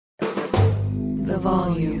the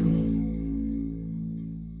volume.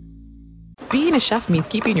 Being a chef means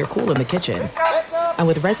keeping your cool in the kitchen. And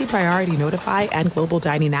with Resi Priority Notify and Global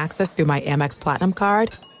Dining Access through my Amex Platinum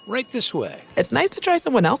card, right this way. It's nice to try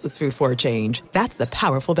someone else's food for a change. That's the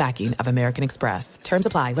powerful backing of American Express. Terms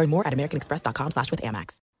apply. Learn more at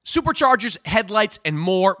americanexpress.com/withAmex. Superchargers, headlights, and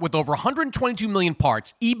more. With over 122 million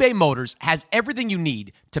parts, eBay Motors has everything you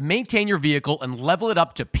need to maintain your vehicle and level it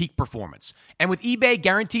up to peak performance. And with eBay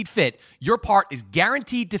Guaranteed Fit, your part is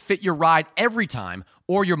guaranteed to fit your ride every time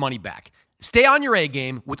or your money back. Stay on your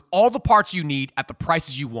A-game with all the parts you need at the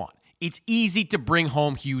prices you want. It's easy to bring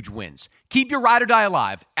home huge wins. Keep your ride or die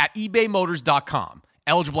alive at ebaymotors.com.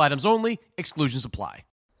 Eligible items only. Exclusions apply.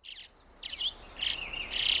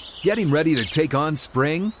 Getting ready to take on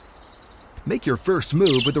spring? Make your first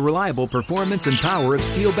move with the reliable performance and power of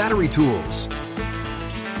Steel battery tools.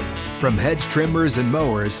 From hedge trimmers and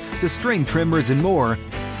mowers to string trimmers and more,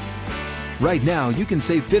 right now you can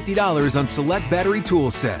save $50 on select battery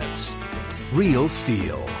tool sets. Real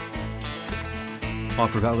Steel.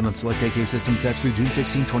 Offer valid on select AK system sets through June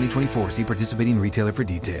 16, 2024. See participating retailer for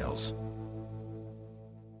details.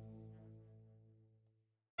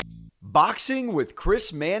 Boxing with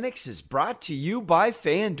Chris Mannix is brought to you by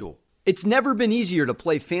FanDuel. It's never been easier to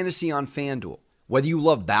play fantasy on FanDuel. Whether you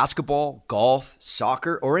love basketball, golf,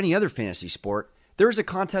 soccer, or any other fantasy sport, there is a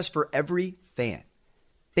contest for every fan.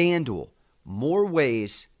 FanDuel, more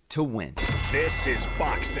ways to win. This is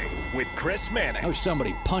Boxing with Chris Mannix. Oh,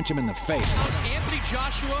 somebody punch him in the face. Anthony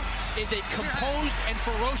Joshua is a composed and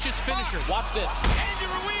ferocious finisher. Watch this. Andy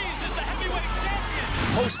Ruiz is the heavyweight champion.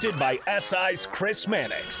 Hosted by SI's Chris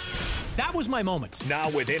Mannix. That was my moment. Now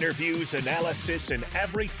with interviews, analysis, and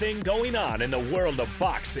everything going on in the world of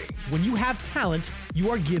boxing. When you have talent, you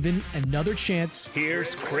are given another chance.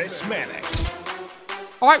 Here's Chris Mannix.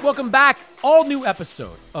 All right, welcome back. All new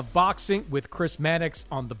episode of Boxing with Chris Mannix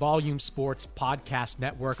on the Volume Sports Podcast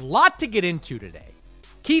Network. A lot to get into today.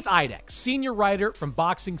 Keith Idec, senior writer from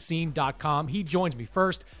BoxingScene.com. He joins me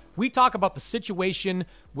first. We talk about the situation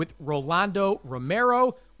with Rolando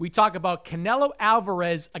Romero. We talk about Canelo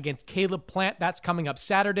Alvarez against Caleb Plant. That's coming up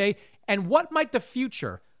Saturday. And what might the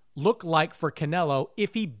future look like for Canelo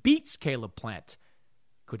if he beats Caleb Plant?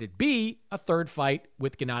 Could it be a third fight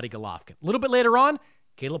with Gennady Golovkin? A little bit later on,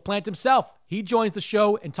 Caleb Plant himself, he joins the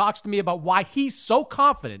show and talks to me about why he's so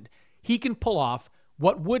confident he can pull off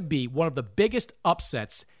what would be one of the biggest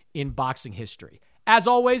upsets in boxing history. As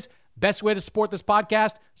always, best way to support this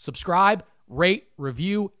podcast, subscribe, rate,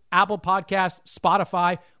 review, Apple Podcasts,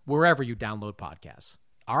 Spotify, wherever you download podcasts.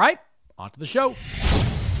 All right, on to the show.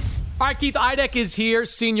 All right, Keith Idec is here,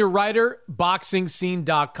 senior writer,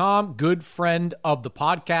 BoxingScene.com, good friend of the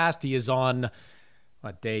podcast. He is on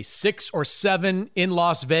day 6 or 7 in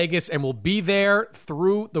Las Vegas, and we'll be there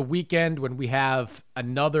through the weekend when we have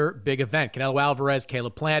another big event. Canelo Alvarez,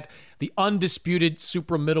 Caleb Plant, the Undisputed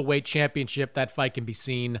Super Middleweight Championship. That fight can be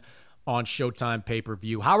seen on Showtime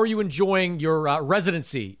pay-per-view. How are you enjoying your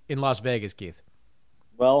residency in Las Vegas, Keith?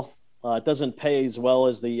 Well, it doesn't pay as well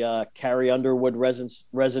as the Carrie Underwood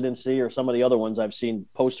residency or some of the other ones I've seen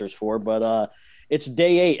posters for, but it's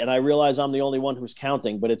day 8, and I realize I'm the only one who's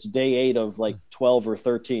counting, but it's day 8 of like 12 or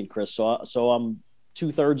 13, Chris. So I'm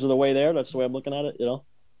 2/3 of the way there. That's the way I'm looking at it, you know?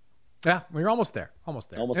 Yeah, well, you're almost there.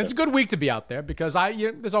 It's a good week to be out there because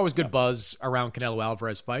there's always good buzz around Canelo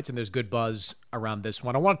Alvarez fights, and there's good buzz around this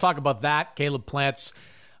one. I want to talk about that, Caleb Plant's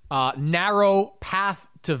narrow path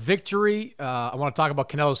to victory. I want to talk about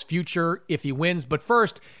Canelo's future if he wins. But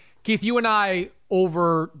first, Keith, you and I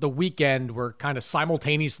over the weekend were kind of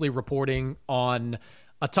simultaneously reporting on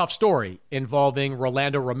a tough story involving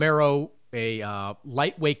Rolando Romero, a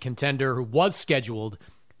lightweight contender who was scheduled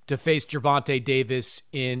to face Gervonta Davis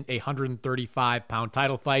in a 135-pound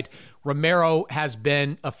title fight. Romero has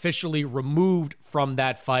been officially removed from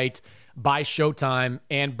that fight by Showtime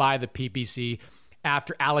and by the PBC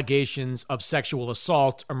after allegations of sexual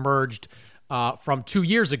assault emerged from 2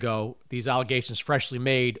 years ago. These allegations freshly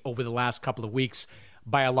made over the last couple of weeks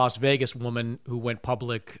by a Las Vegas woman who went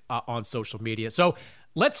public on social media. So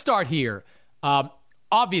let's start here.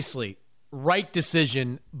 Obviously, right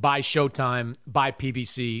decision by Showtime, by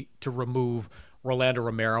PBC to remove Rolando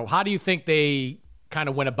Romero. How do you think they kind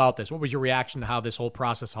of went about this? What was your reaction to how this whole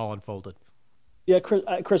process all unfolded? Yeah,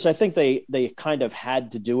 Chris, I think they kind of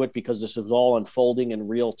had to do it because this was all unfolding in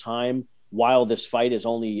real time while this fight is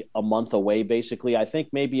only a month away, basically. I think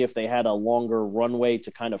maybe if they had a longer runway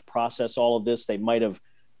to kind of process all of this, they might have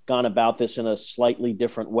gone about this in a slightly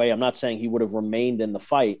different way. I'm not saying he would have remained in the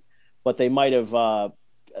fight, but they might have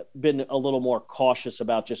been a little more cautious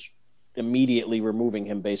about just immediately removing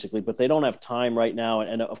him, basically. But they don't have time right now.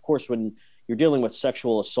 And of course, when you're dealing with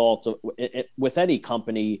sexual assault with any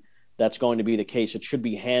company, that's going to be the case. It should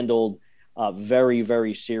be handled very,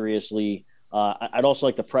 very seriously. I'd also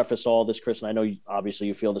like to preface all this, Chris, and I know obviously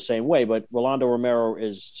you feel the same way, but Rolando Romero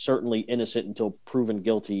is certainly innocent until proven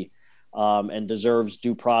guilty, and deserves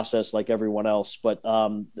due process like everyone else. But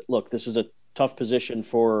look, this is a tough position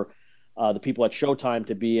for the people at Showtime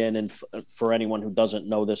to be in. And for anyone who doesn't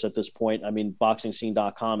know this at this point, I mean,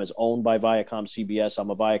 BoxingScene.com is owned by Viacom CBS. I'm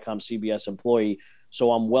a Viacom CBS employee,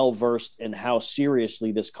 so I'm well versed in how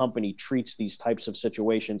seriously this company treats these types of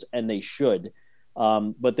situations, and they should.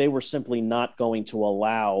 But they were simply not going to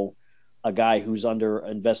allow a guy who's under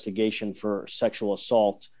investigation for sexual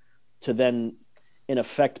assault to then, in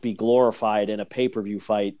effect, be glorified in a pay-per-view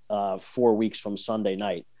fight 4 weeks from Sunday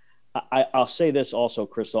night. I'll say this also,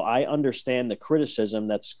 Crystal. I understand the criticism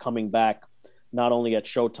that's coming back not only at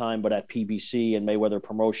Showtime but at PBC and Mayweather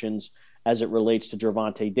Promotions as it relates to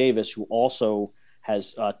Gervonta Davis, who also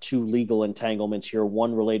has two legal entanglements here,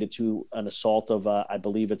 one related to an assault of, I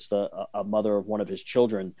believe it's a mother of one of his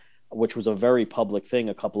children, which was a very public thing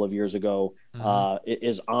a couple of years ago,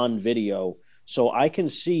 is on video. So I can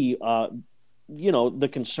see, the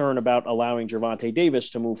concern about allowing Gervonta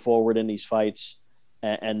Davis to move forward in these fights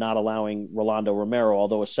and not allowing Rolando Romero,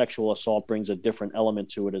 although a sexual assault brings a different element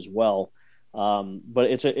to it as well. But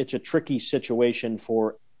it's a tricky situation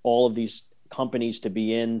for all of these companies to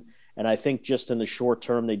be in. And I think just in the short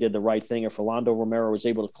term, they did the right thing. If Rolando Romero was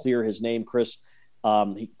able to clear his name, Chris,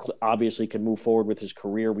 he obviously can move forward with his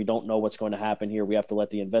career. We don't know what's going to happen here. We have to let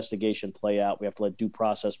the investigation play out. We have to let due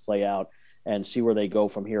process play out and see where they go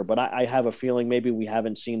from here. But I have a feeling maybe we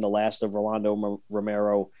haven't seen the last of Rolando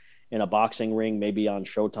Romero in a boxing ring, maybe on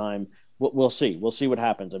Showtime. We'll see. We'll see what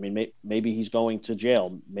happens. I mean, maybe he's going to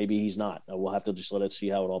jail. Maybe he's not. We'll have to just let it see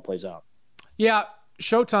how it all plays out. Yeah,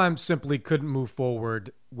 Showtime simply couldn't move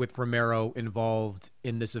forward with Romero involved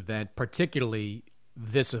in this event, particularly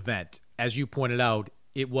this event. As you pointed out,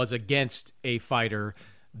 it was against a fighter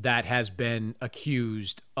that has been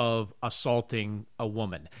accused of assaulting a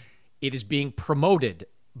woman. It is being promoted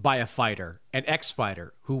by a fighter, an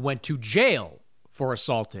ex-fighter, who went to jail for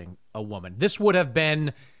assaulting a woman. This would have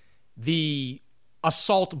been the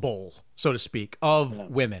assault bowl, so to speak, of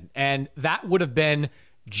women. And that would have been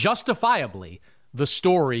justifiably the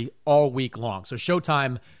story all week long. So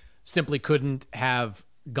Showtime simply couldn't have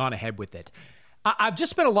gone ahead with it. I've just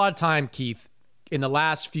spent a lot of time, Keith, in the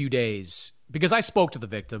last few days, because I spoke to the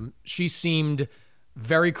victim. She seemed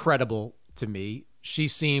very credible to me. She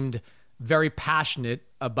seemed very passionate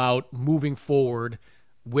about moving forward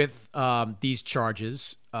with these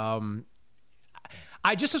charges.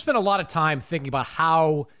 I just have spent a lot of time thinking about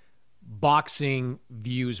how boxing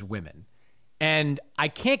views women. And I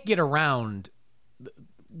can't get around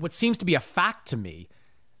what seems to be a fact to me,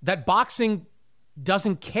 that boxing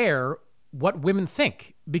doesn't care what women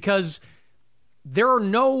think, because there are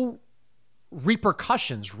no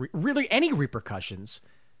repercussions, really any repercussions,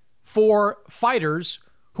 for fighters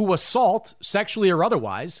who assault, sexually or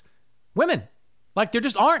otherwise, women. Like, there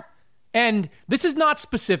just aren't. And this is not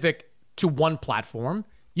specific to one platform.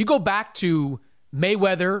 You go back to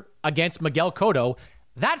Mayweather against Miguel Cotto,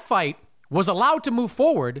 that fight was allowed to move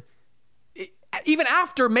forward even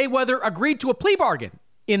after Mayweather agreed to a plea bargain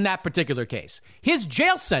in that particular case. His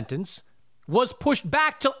jail sentence was pushed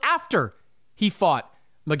back till after he fought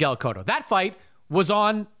Miguel Cotto. That fight was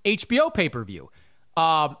on HBO pay-per-view.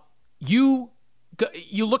 You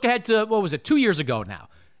look ahead to, 2 years ago now,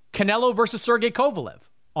 Canelo versus Sergey Kovalev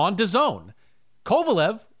on DAZN.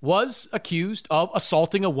 Kovalev was accused of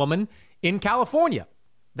assaulting a woman in California.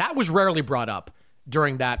 That was rarely brought up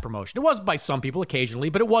during that promotion. It was by some people occasionally,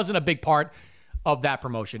 but it wasn't a big part of that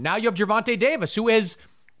promotion. Now you have Gervonta Davis, who is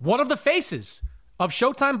one of the faces of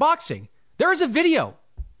Showtime Boxing. There is a video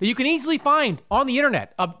that you can easily find on the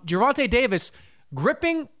internet of Gervonta Davis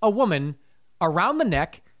gripping a woman around the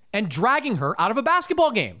neck and dragging her out of a basketball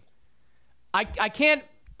game. It's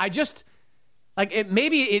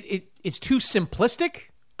too simplistic.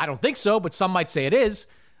 I don't think so, but some might say it is.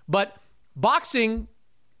 But boxing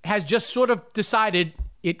has just sort of decided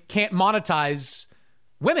it can't monetize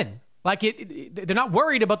women. Like, they're not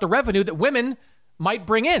worried about the revenue that women might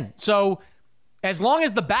bring in. So as long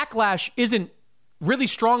as the backlash isn't really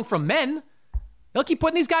strong from men, they'll keep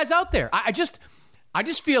putting these guys out there. I just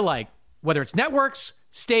feel like whether it's networks,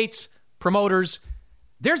 states, promoters,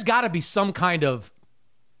 there's got to be some kind of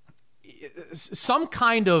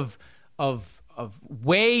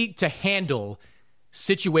way to handle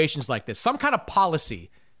situations like this, some kind of policy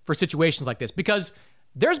for situations like this. Because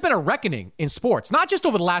there's been a reckoning in sports, not just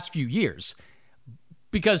over the last few years.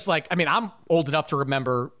 Because, I'm old enough to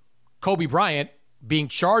remember Kobe Bryant being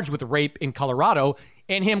charged with rape in Colorado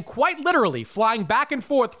and him quite literally flying back and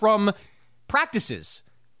forth from practices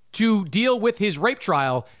to deal with his rape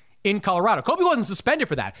trial in Colorado. Kobe wasn't suspended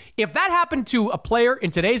for that. If that happened to a player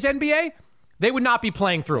in today's NBA, they would not be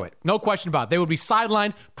playing through it. No question about it. They would be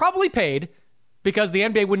sidelined, probably paid, because the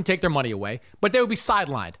NBA wouldn't take their money away, but they would be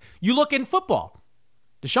sidelined. You look in football.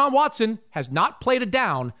 Deshaun Watson has not played a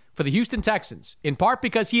down for the Houston Texans, in part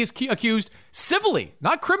because he is accused civilly,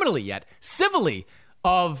 not criminally yet, civilly,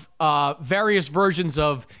 of various versions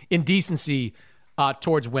of indecency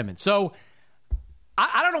towards women. So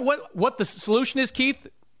I don't know what the solution is, Keith,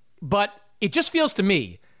 but it just feels to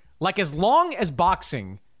me like as long as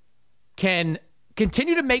boxing can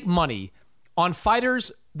continue to make money on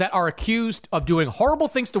fighters that are accused of doing horrible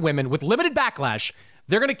things to women with limited backlash,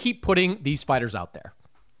 they're going to keep putting these fighters out there.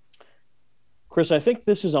 Chris, I think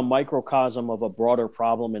this is a microcosm of a broader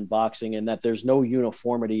problem in boxing in that there's no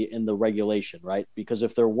uniformity in the regulation, right? Because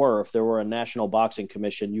if there were a national boxing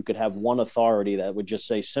commission, you could have one authority that would just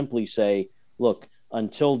simply say, look,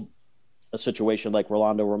 until a situation like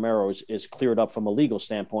Rolando Romero is cleared up from a legal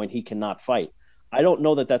standpoint, he cannot fight. I don't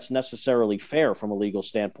know that that's necessarily fair from a legal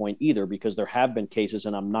standpoint either, because there have been cases,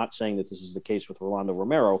 and I'm not saying that this is the case with Rolando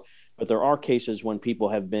Romero, but there are cases when people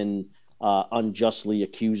have been unjustly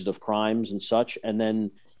accused of crimes and such, and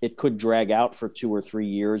then it could drag out for 2 or 3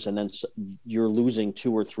 years, and then you're losing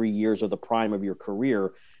 2 or 3 years of the prime of your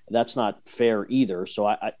career. That's not fair either.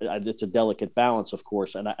 So it's a delicate balance, of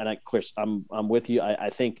course. And Chris, I'm with you.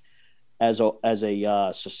 I think as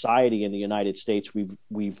a society in the United States,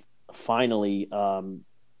 we've finally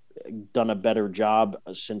done a better job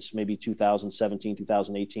since maybe 2017,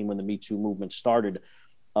 2018, when the Me Too movement started,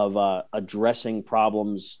 of addressing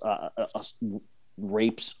problems,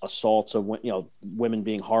 rapes, assaults of women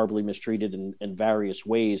being horribly mistreated in various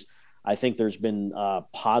ways. I think there's been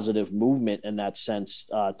positive movement in that sense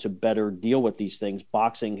to better deal with these things.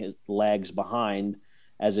 Boxing lags behind,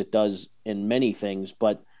 as it does in many things,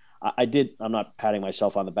 but I'm not patting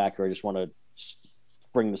myself on the back here. I just want to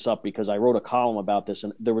bring this up because I wrote a column about this,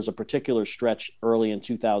 and there was a particular stretch early in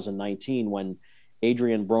 2019 when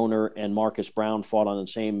Adrian Broner and Marcus Brown fought on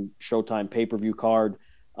the same Showtime pay-per-view card.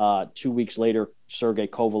 2 weeks later, Sergey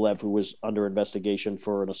Kovalev, who was under investigation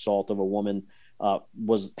for an assault of a woman,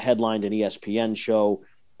 was headlined an ESPN show.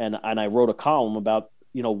 And I wrote a column about,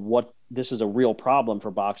 what this is a real problem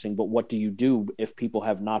for boxing, but what do you do if people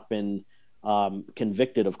have not been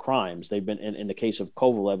convicted of crimes? They've been, in the case of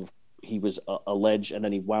Kovalev, he was alleged, and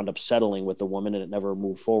then he wound up settling with the woman, and it never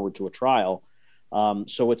moved forward to a trial.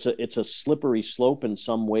 So it's a slippery slope in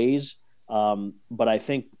some ways. But I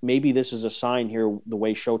think maybe this is a sign here, the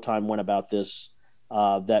way Showtime went about this,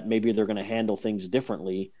 that maybe they're going to handle things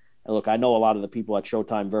differently. And look, I know a lot of the people at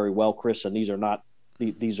Showtime very well, Chris, and these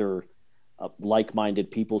are like-minded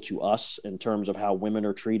people to us in terms of how women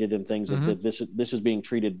are treated and things. Mm-hmm. This is being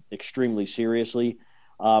treated extremely seriously.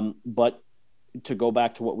 But to go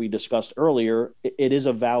back to what we discussed earlier, it is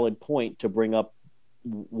a valid point to bring up.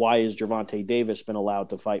 Why is Gervonta Davis been allowed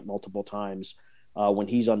to fight multiple times when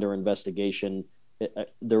he's under investigation?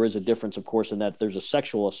 There is a difference, of course, in that there's a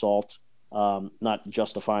sexual assault, not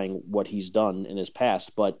justifying what he's done in his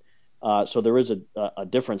past, but so there is a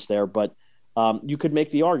difference there. But you could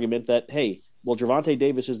make the argument that, hey, well, Gervonta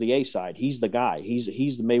Davis is the A side. He's the guy. He's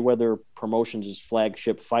the Mayweather Promotions'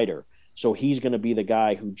 flagship fighter. So he's going to be the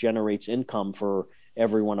guy who generates income for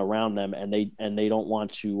everyone around them, and they don't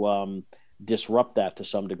want to disrupt that to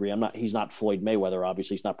some degree. He's not Floyd Mayweather,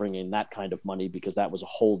 obviously. He's not bringing in that kind of money because that was a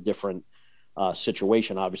whole different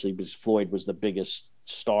situation, obviously, because Floyd was the biggest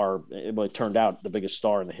star. It turned out the biggest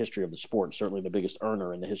star in the history of the sport, certainly the biggest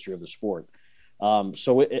earner in the history of the sport.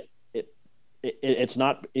 So it's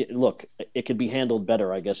not. Look, it could be handled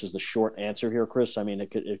better, I guess, is the short answer here, Chris. I mean,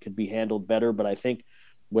 it could be handled better, but I think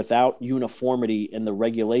without uniformity in the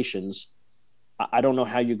regulations, I don't know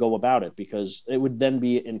how you go about it, because it would then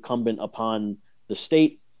be incumbent upon the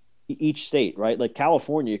state, each state, right? Like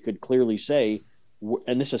California could clearly say,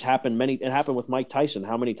 and this has happened it happened with Mike Tyson.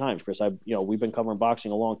 How many times, Chris? We've been covering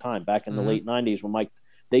boxing a long time, back in the late 90s when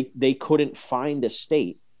they couldn't find a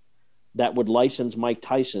state that would license Mike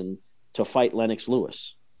Tyson to fight Lennox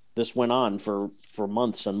Lewis. This went on for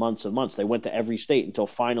months and months and months. They went to every state until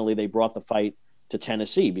finally they brought the fight to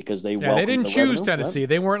Tennessee, because they didn't choose Tennessee. Right?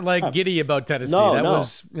 They weren't giddy about Tennessee.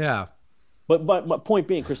 But point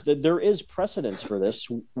being, Chris, there is precedence for this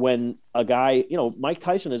when a guy, Mike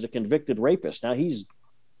Tyson is a convicted rapist. Now he's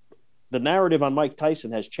the narrative on Mike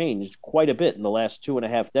Tyson has changed quite a bit in the last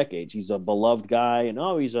 2.5 decades. He's a beloved guy, and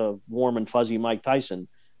he's a warm and fuzzy Mike Tyson.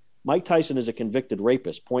 Mike Tyson is a convicted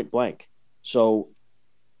rapist, point blank. So,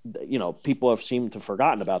 people have seemed to have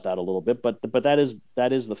forgotten about that a little bit, but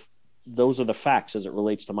those are the facts as it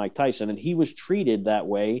relates to Mike Tyson, and he was treated that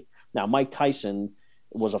way. Now, Mike Tyson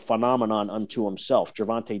was a phenomenon unto himself.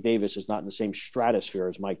 Gervonta Davis is not in the same stratosphere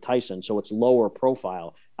as Mike Tyson, so it's lower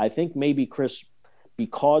profile. I think maybe, Chris,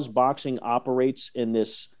 because boxing operates in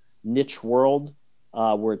this niche world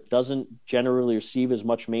where it doesn't generally receive as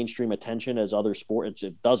much mainstream attention as other sports,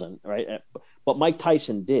 it doesn't, right? But Mike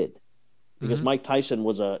Tyson did, because Mike Tyson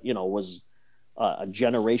was a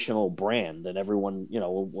generational brand, and everyone,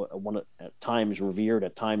 at times revered,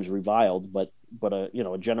 at times reviled, but a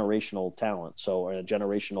generational talent. So a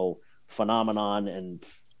generational phenomenon and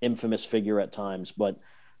infamous figure at times.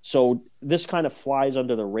 So this kind of flies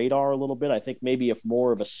under the radar a little bit. I think maybe if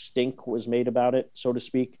more of a stink was made about it, so to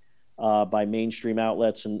speak, by mainstream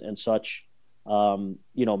outlets and such,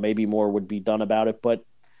 maybe more would be done about it. But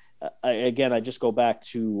I just go back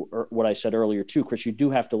to what I said earlier too, Chris. You do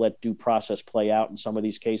have to let due process play out in some of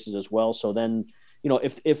these cases as well. So then,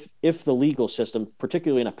 if the legal system,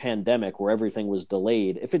 particularly in a pandemic where everything was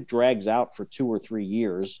delayed, if it drags out for 2 or 3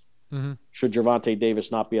 years, should Gervonta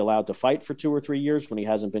Davis not be allowed to fight for 2 or 3 years when he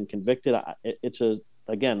hasn't been convicted? It's a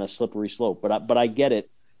slippery slope. But I get it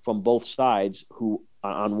from both sides, who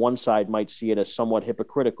on one side might see it as somewhat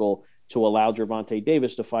hypocritical to allow Gervonta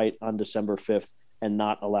Davis to fight on December 5th and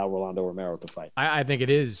not allow Rolando Romero to fight. I think it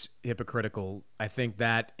is hypocritical. I think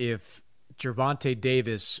that if Gervonta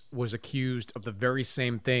Davis was accused of the very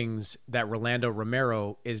same things that Rolando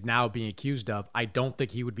Romero is now being accused of, I don't think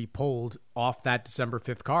he would be pulled off that December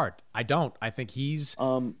 5th card. I don't. I think he's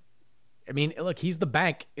he's the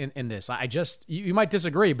bank in this. You might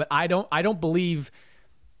disagree, but I don't believe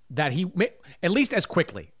that he, at least as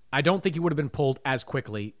quickly, I don't think he would have been pulled as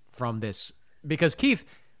quickly from this, because Keith,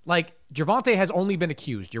 Gervonta has only been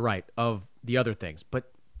accused, you're right, of the other things,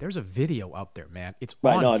 but there's a video out there, man. It's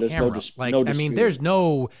right, on camera. There's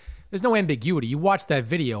no ambiguity. You watch that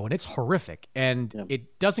video and it's horrific, and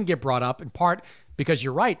it doesn't get brought up, in part because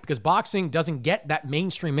you're right, because boxing doesn't get that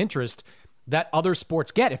mainstream interest that other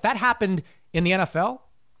sports get. If that happened in the NFL,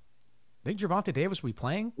 I think Gervonta Davis would be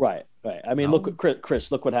playing. Right. I mean, look,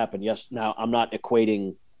 Chris, look what happened. Yes. Now, I'm not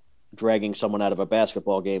equating dragging someone out of a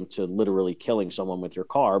basketball game to literally killing someone with your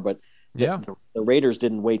car, but the Raiders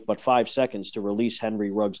didn't wait but 5 seconds to release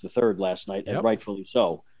Henry Ruggs III last night, and rightfully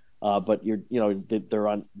so. But it's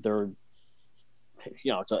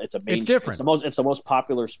different. It's the most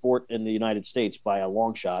popular sport in the United States by a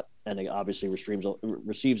long shot, and it obviously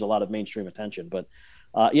receives a lot of mainstream attention. But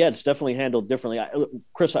it's definitely handled differently.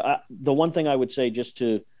 Chris, the one thing I would say, just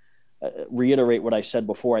to reiterate what I said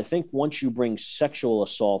before, I think once you bring sexual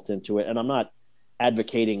assault into it, and I'm not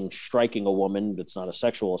advocating striking a woman that's not a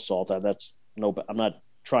sexual assault. I'm not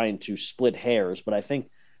trying to split hairs, but I think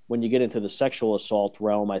when you get into the sexual assault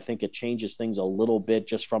realm, I think it changes things a little bit,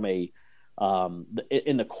 just from in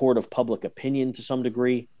the court of public opinion to some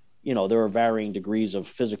degree. There are varying degrees of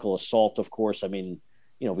physical assault, of course. I mean,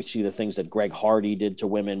 we see the things that Greg Hardy did to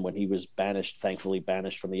women when he was thankfully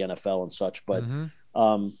banished from the NFL and such. But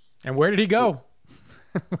and where did he go?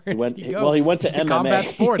 He went to MMA. Combat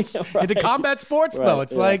sports. Right. Into combat sports, right, though.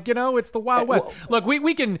 It's it's the Wild West. Look,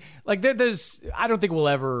 we can, there's, I don't think we'll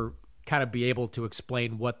ever kind of be able to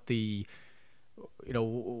explain what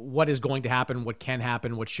what is going to happen, what can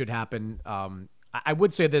happen, what should happen. I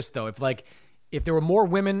would say this, though. If there were more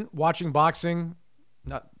women watching boxing,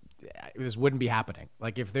 this wouldn't be happening.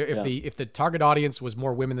 If the target audience was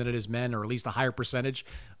more women than it is men, or at least a higher percentage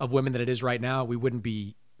of women than it is right now, we wouldn't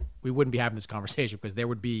be having this conversation, because there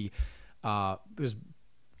would be,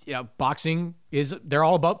 boxing they're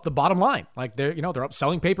all about the bottom line. They're up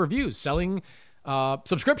selling pay-per-views, selling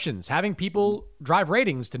subscriptions, having people drive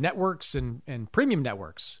ratings to networks and premium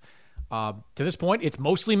networks. To this point, it's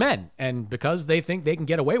mostly men. And because they think they can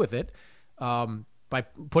get away with it, by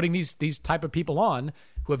putting these type of people on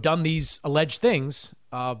who have done these alleged things,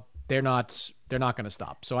 they're not going to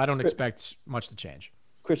stop. So I don't expect much to change.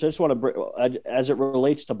 Chris, I just want to, as it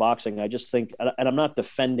relates to boxing, I just think, and I'm not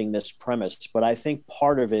defending this premise, but I think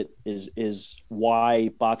part of it is why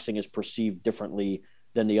boxing is perceived differently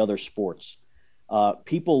than the other sports.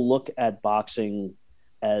 People look at boxing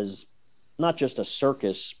as not just a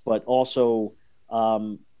circus, but also,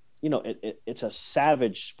 it's a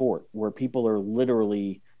savage sport where people are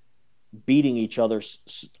literally beating each other,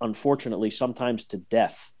 unfortunately, sometimes to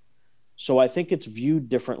death. So I think it's viewed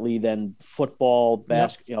differently than football,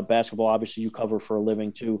 basketball. Obviously, you cover for a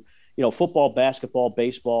living too. football, basketball,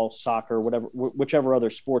 baseball, soccer, whatever, whichever other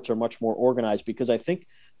sports are much more organized, because I think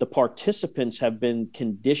the participants have been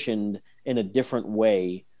conditioned in a different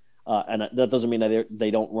way. And that doesn't mean that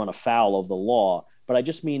they don't run afoul of the law, but I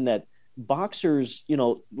just mean that boxers,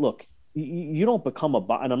 look, you don't become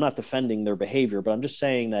and I'm not defending their behavior, but I'm just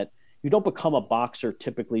saying that you don't become a boxer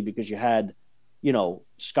typically because you had,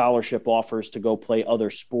 scholarship offers to go play other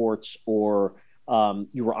sports, or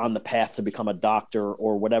you were on the path to become a doctor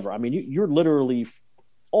or whatever. I mean, you're literally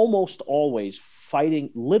almost always fighting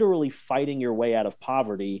your way out of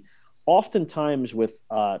poverty, oftentimes with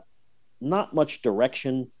not much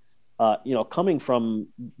direction, coming from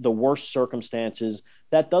the worst circumstances.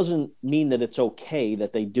 That doesn't mean that it's okay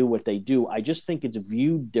that they do what they do. I just think it's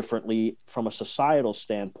viewed differently from a societal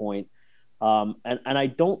standpoint. And I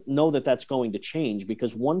don't know that that's going to change,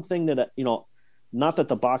 because one thing that, not that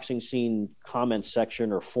the boxing scene comment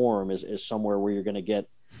section or forum is somewhere where you're going to get,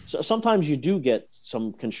 so sometimes you do get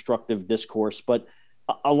some constructive discourse, but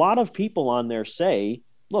a lot of people on there say,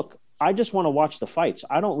 look, I just want to watch the fights.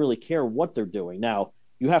 I don't really care what they're doing. Now,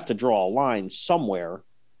 you have to draw a line somewhere,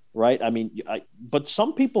 right? I mean, but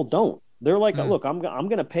some people don't. They're like, look, I'm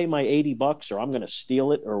going to pay my $80 or I'm going to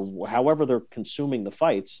steal it, or however they're consuming the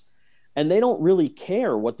fights. And they don't really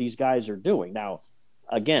care what these guys are doing. Now,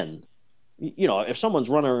 again, if someone's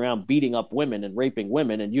running around beating up women and raping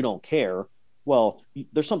women and you don't care, well,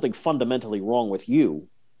 there's something fundamentally wrong with you.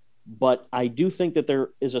 But I do think that there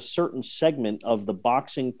is a certain segment of the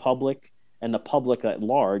boxing public and the public at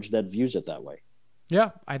large that views it that way.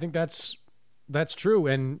 Yeah, I think that's true.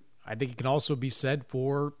 And I think it can also be said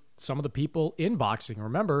for some of the people in boxing.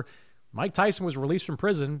 Remember, Mike Tyson was released from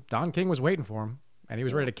prison. Don King was waiting for him, and he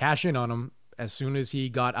was ready to cash in on him as soon as he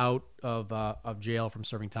got out of jail from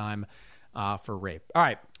serving time for rape. All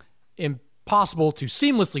right, impossible to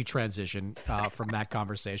seamlessly transition from that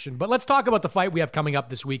conversation. But let's talk about the fight we have coming up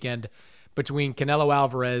this weekend between Canelo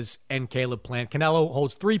Alvarez and Caleb Plant. Canelo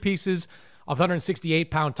holds 3 pieces of the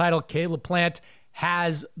 168-pound title. Caleb Plant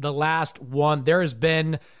has the last one. There has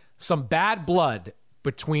been some bad blood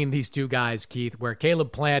between these two guys, Keith, where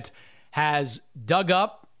Caleb Plant has dug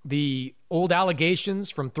up the old allegations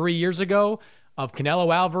from 3 years ago of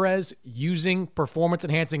Canelo Alvarez using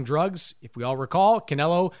performance-enhancing drugs. If we all recall,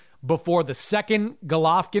 Canelo, before the second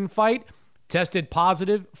Golovkin fight, tested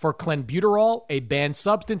positive for clenbuterol, a banned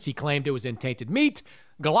substance. He claimed it was in tainted meat.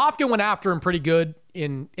 Golovkin went after him pretty good.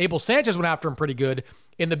 Abel Sanchez went after him pretty good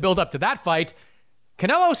in the build-up to that fight.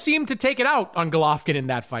 Canelo seemed to take it out on Golovkin in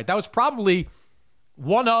that fight. That was probably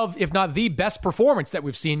one of, if not the best performance that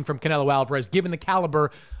we've seen from Canelo Alvarez, given the caliber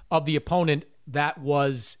of the opponent that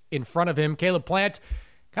was in front of him. Caleb Plant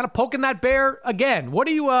kind of poking that bear again. What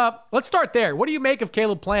do you, let's start there. What do you make of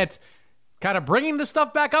Caleb Plant kind of bringing this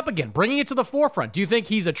stuff back up again, bringing it to the forefront? Do you think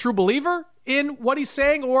he's a true believer in what he's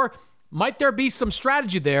saying, or might there be some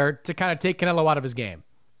strategy there to kind of take Canelo out of his game?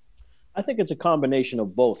 I think it's a combination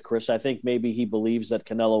of both, Chris. I think maybe he believes that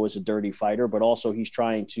Canelo is a dirty fighter, but also he's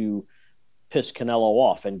trying to piss Canelo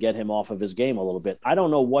off and get him off of his game a little bit. I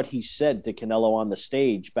don't know what he said to Canelo on the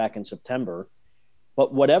stage back in September,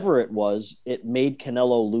 but whatever it was, it made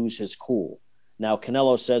Canelo lose his cool. Now,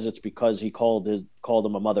 Canelo says it's because he called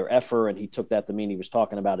him a mother effer, and he took that to mean he was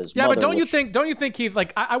talking about his mother. Yeah, but don't you think Keith,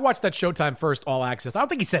 like, I watched that Showtime First All Access. I don't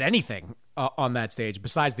think he said anything on that stage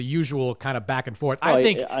besides the usual kind of back and forth. I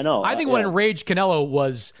think what enraged Canelo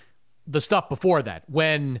was the stuff before that,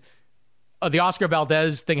 when the Oscar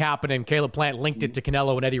Valdez thing happened and Caleb Plant linked it to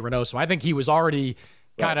Canelo and Eddie Reynoso. I think he was already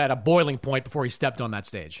kind of at a boiling point before he stepped on that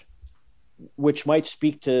stage. Which might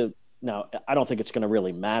speak to, now, I don't think it's going to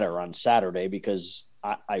really matter on Saturday, because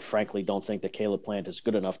I frankly don't think that Caleb Plant is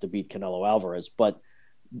good enough to beat Canelo Alvarez, but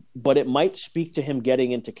it might speak to him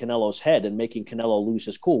getting into Canelo's head and making Canelo lose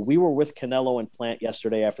his cool. We were with Canelo and Plant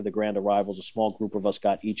yesterday after the grand arrivals. A small group of us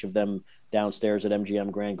got each of them downstairs at MGM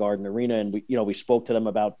Grand Garden Arena, and we spoke to them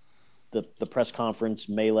about the press conference,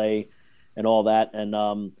 melee, and all that.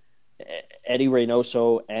 And Eddie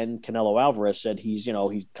Reynoso and Canelo Alvarez said he's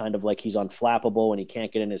kind of like he's unflappable and he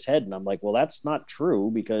can't get in his head. And I'm like, well, that's not true,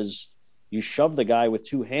 because you shove the guy with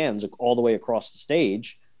 2 hands all the way across the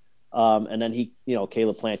stage. And then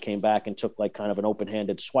Caleb Plant came back and took like kind of an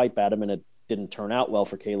open-handed swipe at him, and it didn't turn out well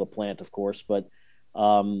for Caleb Plant, of course. But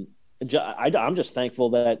I'm just thankful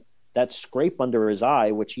that scrape under his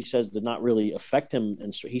eye, which he says did not really affect him.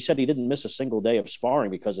 And so he said he didn't miss a single day of sparring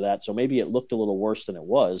because of that. So maybe it looked a little worse than it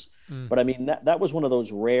was. But I mean, that was one of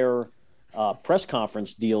those rare press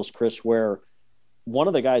conference deals, Chris, where one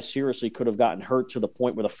of the guys seriously could have gotten hurt to the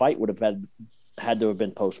point where the fight would have had to have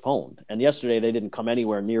been postponed. And yesterday they didn't come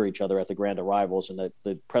anywhere near each other at the grand arrivals, and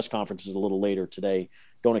the press conference is a little later today.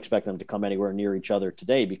 Don't expect them to come anywhere near each other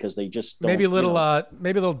today because they just don't, maybe a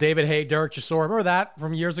little David Hay, Derek Chisora. Remember that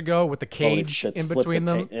from years ago with the cage in between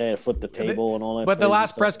them? Flip the table and all that. But the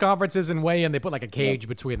last press conferences and weigh-in, they put like a cage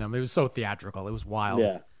between them. It was so theatrical. It was wild.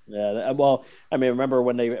 Yeah. Yeah. Well, I mean, remember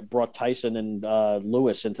when they brought Tyson and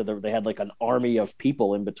Lewis they had like an army of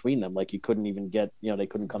people in between them. Like you couldn't even get, they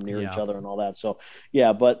couldn't come near each other and all that. So,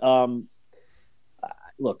 yeah. But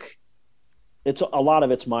look, it's a lot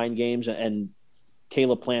of it's mind games, and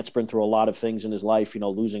Caleb Plant's been through a lot of things in his life,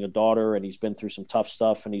 losing a daughter, and he's been through some tough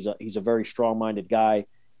stuff, and he's a very strong-minded guy.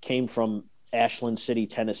 Came from Ashland City,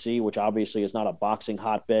 Tennessee, which obviously is not a boxing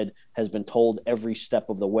hotbed, has been told every step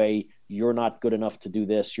of the way, you're not good enough to do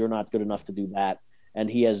this, you're not good enough to do that. And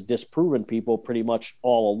he has disproven people pretty much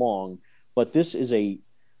all along. But this is a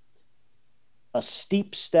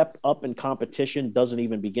steep step up in competition, doesn't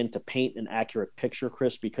even begin to paint an accurate picture,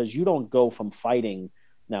 Chris, because you don't go from fighting.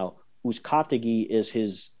 Now, Uzcategui is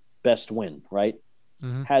his best win, right?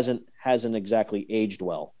 Mm-hmm. Hasn't exactly aged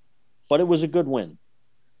well, but it was a good win.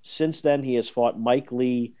 Since then, he has fought Mike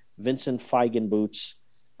Lee, Vincent Feigenboots,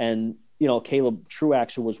 and Caleb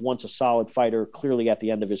Truax, who was once a solid fighter, clearly at the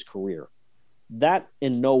end of his career. That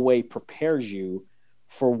in no way prepares you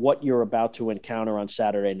for what you're about to encounter on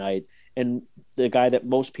Saturday night, and the guy that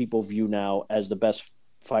most people view now as the best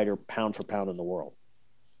fighter pound for pound in the world.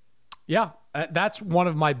 Yeah, that's one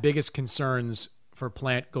of my biggest concerns for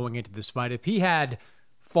Plant going into this fight. If he had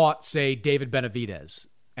fought, say, David Benavidez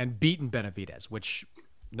and beaten Benavidez, which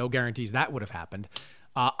no guarantees that would have happened,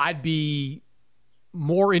 I'd be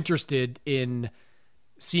more interested in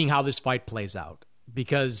seeing how this fight plays out,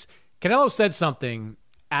 because Canelo said something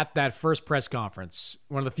at that first press conference.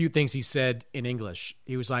 One of the few things he said in English,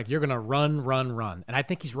 he was like, you're going to run, run, run. And I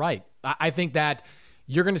think he's right. I think that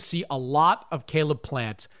you're going to see a lot of Caleb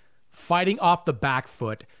Plant fighting off the back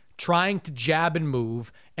foot, trying to jab and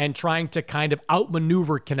move, and trying to kind of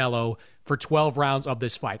outmaneuver Canelo for 12 rounds of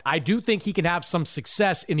this fight. I do think he can have some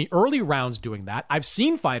success in the early rounds doing that. I've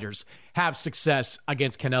seen fighters have success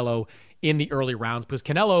against Canelo in the early rounds because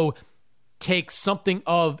Canelo takes something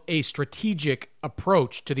of a strategic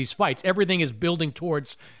approach to these fights. Everything is building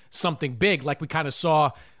towards something big, like we kind of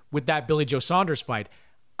saw with that Billy Joe Saunders fight.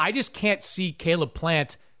 I just can't see Caleb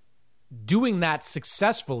Plant doing that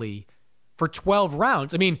successfully for 12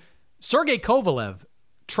 rounds. I mean, Sergey Kovalev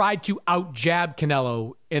tried to out-jab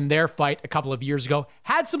Canelo in their fight a couple of years ago,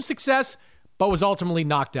 had some success, but was ultimately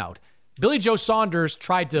knocked out. Billy Joe Saunders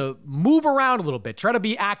tried to move around a little bit, try to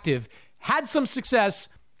be active, had some success,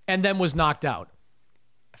 and then was knocked out.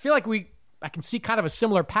 I feel like I can see kind of a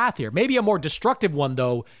similar path here. Maybe a more destructive one,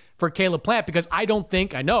 though, for Caleb Plant, because I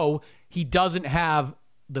know he doesn't have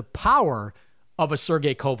the power of a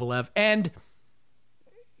Sergey Kovalev, and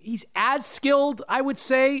he's as skilled, I would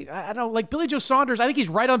say. I don't know, like Billy Joe Saunders. I think he's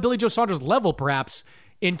right on Billy Joe Saunders' level, perhaps,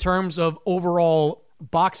 in terms of overall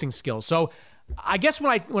boxing skills. So I guess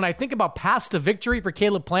when I think about paths to victory for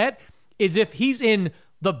Caleb Plant, is if he's in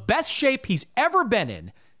the best shape he's ever been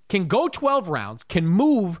in, can go 12 rounds, can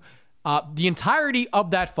move the entirety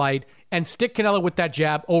of that fight, and stick Canelo with that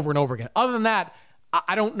jab over and over again. Other than that,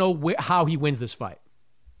 I don't know how he wins this fight.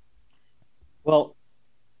 Well,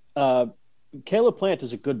 Caleb Plant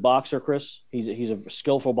is a good boxer, Chris. He's a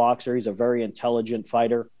skillful boxer. He's a very intelligent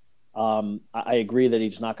fighter. I agree that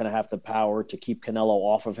he's not going to have the power to keep Canelo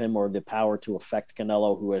off of him, or the power to affect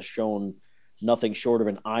Canelo, who has shown nothing short of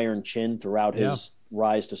an iron chin throughout his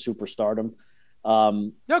rise to superstardom.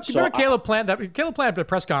 Remember Caleb Plant at the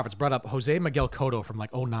press conference brought up Jose Miguel Cotto from like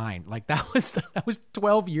 2009. Like that was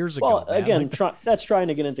 12 years ago. Well, again, that's trying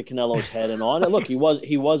to get into Canelo's head and on. And look, he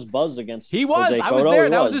was buzzed against. He was. Jose I was Cotto. there.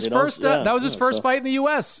 That was his first. That was his first fight in the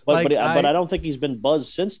U.S. But I don't think he's been buzzed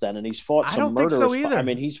since then. And he's fought some murderous. I don't think so either. I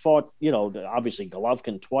mean, he's fought obviously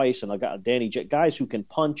Golovkin twice, and Danny guys who can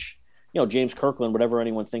punch. James Kirkland, whatever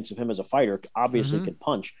anyone thinks of him as a fighter, obviously can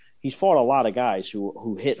punch. He's fought a lot of guys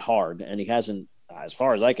who hit hard, and he hasn't, as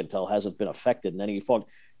far as I can tell, hasn't been affected. And then he fought,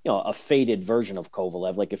 a faded version of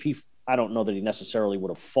Kovalev. Like I don't know that he necessarily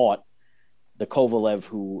would have fought the Kovalev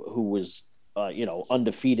who was,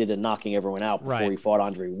 undefeated and knocking everyone out before he fought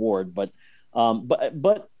Andre Ward. But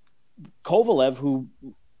Kovalev, who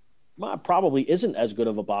probably isn't as good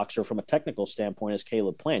of a boxer from a technical standpoint as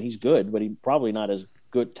Caleb Plant. He's good, but he's probably not as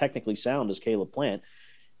good, technically sound as Caleb Plant.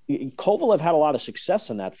 Kovalev had a lot of success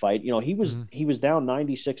in that fight. He was down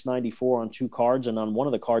 96-94 on two cards, and on one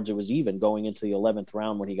of the cards it was even going into the 11th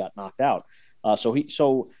round when he got knocked out.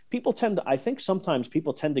 So people tend to, I think sometimes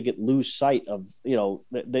people tend to lose sight of,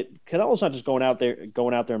 that Canelo's not just going out there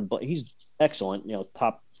and he's excellent,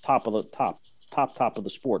 top of the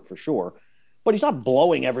sport for sure. But he's not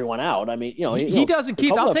blowing everyone out. I mean, he doesn't.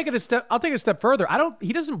 Keith, I'll take it a step further.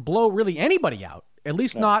 He doesn't blow really anybody out, at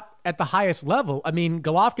least not at the highest level. I mean,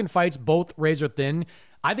 Golovkin fights both razor thin.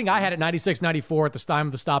 I think I had it 96-94 at the time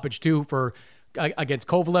of the stoppage too against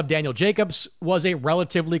Kovalev. Daniel Jacobs was a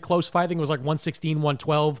relatively close fight. I think it was like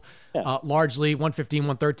 116-112, largely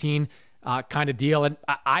 115-113 kind of deal. And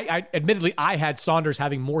I admittedly, I had Saunders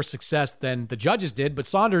having more success than the judges did, but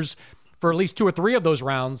Saunders, for at least 2 or 3 of those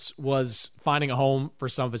rounds, was finding a home for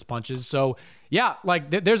some of his punches. So yeah,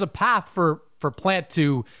 like there's a path for Plant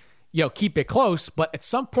to, keep it close, but at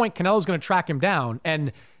some point Canelo's going to track him down,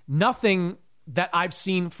 and nothing that I've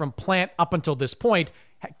seen from Plant up until this point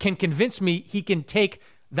can convince me he can take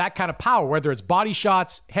that kind of power, whether it's body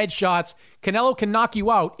shots, head shots. Canelo can knock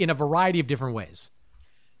you out in a variety of different ways.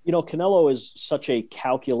 Canelo is such a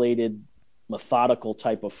calculated, methodical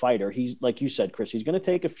type of fighter. He's, like you said, Chris, he's going to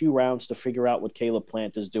take a few rounds to figure out what Caleb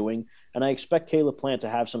Plant is doing. And I expect Caleb Plant to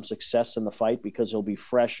have some success in the fight because he'll be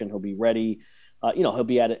fresh and he'll be ready. He'll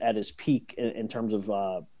be at his peak in terms of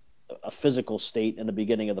a physical state in the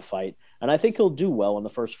beginning of the fight. And I think he'll do well in the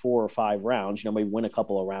first 4 or 5 rounds, maybe win a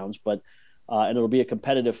couple of rounds, but and it'll be a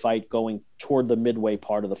competitive fight going toward the midway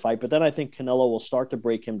part of the fight. But then I think Canelo will start to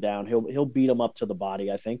break him down. He'll beat him up to the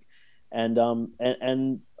body, I think. And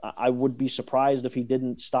I would be surprised if he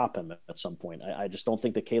didn't stop him at some point. I just don't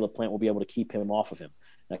think that Caleb Plant will be able to keep him off of him.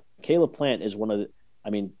 Now, Caleb Plant is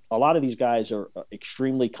a lot of these guys are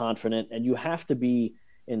extremely confident, and you have to be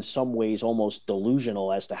in some ways almost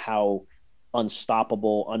delusional as to how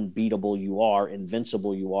unstoppable, unbeatable you are,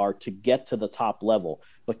 invincible you are to get to the top level.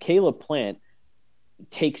 But Caleb Plant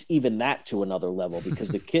takes even that to another level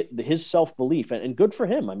because his self-belief, and good for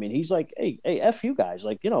him. I mean, he's like, hey, F you guys.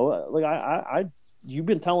 Like, you've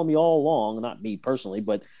been telling me all along, not me personally,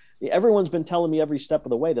 but everyone's been telling me every step of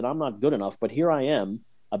the way that I'm not good enough. But here I am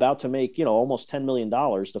about to make, almost $10 million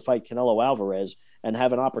to fight Canelo Alvarez and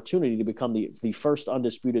have an opportunity to become the first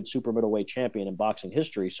undisputed super middleweight champion in boxing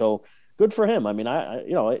history. So good for him. I mean,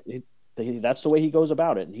 that's the way he goes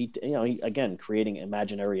about it. And he again, creating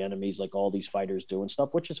imaginary enemies like all these fighters do and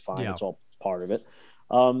stuff, which is fine. Yeah. It's all part of it.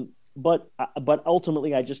 But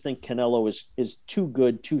ultimately I just think Canelo is too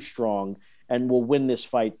good, too strong, and will win this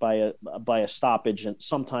fight by a stoppage and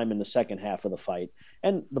sometime in the second half of the fight.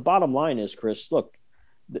 And the bottom line is, Chris, look,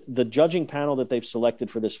 the judging panel that they've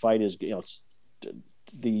selected for this fight is,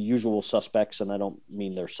 the usual suspects, and I don't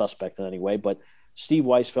mean they're suspect in any way, but Steve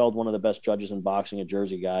Weisfeld, one of the best judges in boxing, a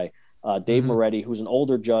Jersey guy, Dave Moretti, who's an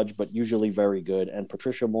older judge but usually very good, and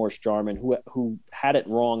Patricia Morris-Jarman, who had it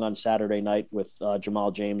wrong on Saturday night with Jamal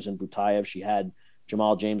James and Butayev. She had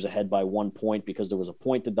Jamal James ahead by 1 point because there was a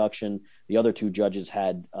point deduction. The other 2 judges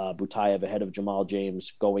had Butayev ahead of Jamal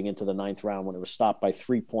James going into the 9th round when it was stopped by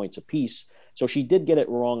 3 points apiece. So she did get it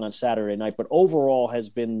wrong on Saturday night, but overall has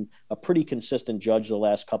been a pretty consistent judge the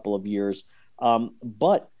last couple of years.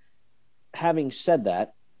 But having said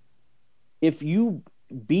that, if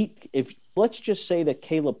let's just say that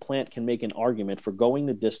Caleb Plant can make an argument for going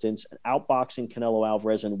the distance and outboxing Canelo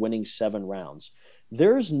Alvarez and winning 7 rounds,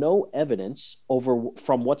 there's no evidence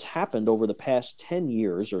from what's happened over the past 10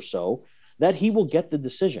 years or so that he will get the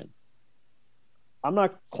decision. I'm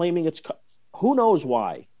not claiming who knows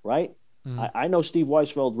why, right? I know Steve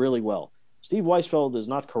Weisfeld really well. Steve Weisfeld is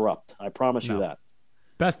not corrupt. I promise you that.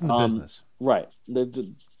 Best in the business. Right.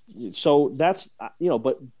 So that's,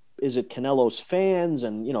 but is it Canelo's fans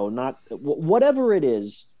and, not whatever it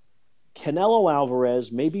is, Canelo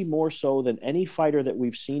Alvarez, maybe more so than any fighter that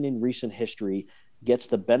we've seen in recent history, gets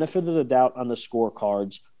the benefit of the doubt on the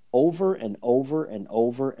scorecards over and over and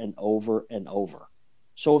over and over and over.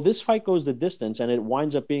 So if this fight goes the distance and it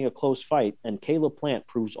winds up being a close fight and Caleb Plant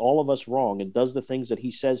proves all of us wrong and does the things that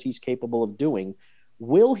he says he's capable of doing,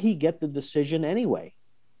 will he get the decision anyway?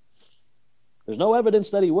 There's no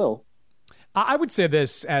evidence that he will. I would say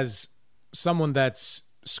this as someone that's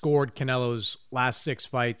scored Canelo's last 6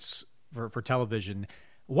 fights for television.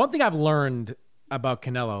 One thing I've learned about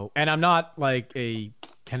Canelo, and I'm not like a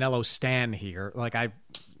Canelo stan here. Like I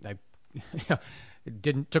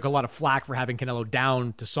took a lot of flack for having Canelo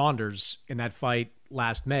down to Saunders in that fight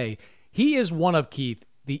last May. He is one of, Keith,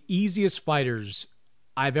 the easiest fighters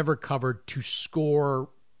I've ever covered to score.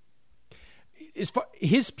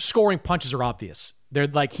 His scoring punches are obvious. They're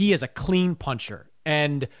like, he is a clean puncher.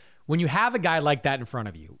 And when you have a guy like that in front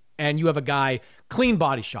of you, and you have a guy, clean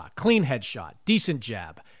body shot, clean head shot, decent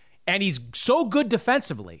jab, and he's so good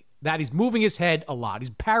defensively that he's moving his head a lot.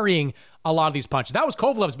 He's parrying a lot of these punches. That was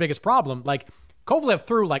Kovalev's biggest problem. Like, Kovalev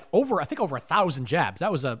threw over 1,000 jabs.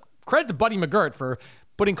 That was a credit to Buddy McGirt for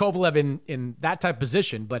putting Kovalev in that type of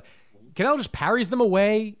position. But Canelo just parries them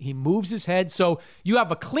away. He moves his head. So you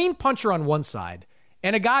have a clean puncher on one side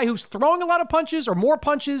and a guy who's throwing a lot of punches or more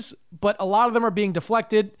punches, but a lot of them are being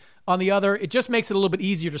deflected on the other. It just makes it a little bit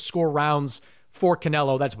easier to score rounds for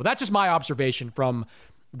Canelo. That's just my observation from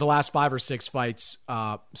the last 5 or 6 fights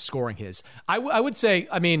scoring his. I would say,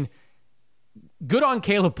 I mean, good on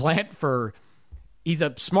Caleb Plant he's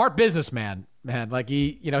a smart businessman, man. Like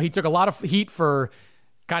he took a lot of heat for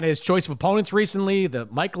kind of his choice of opponents recently, the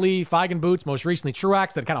Mike Lee, Feigen Boots, most recently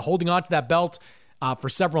Truax, that kind of holding on to that belt for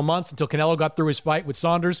several months until Canelo got through his fight with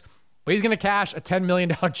Saunders. But he's going to cash a $10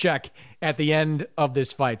 million check at the end of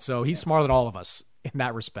this fight. So he's smarter than all of us in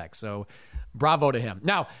that respect. So bravo to him.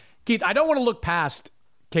 Now, Keith, I don't want to look past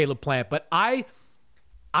Caleb Plant, but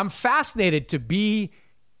I'm fascinated to be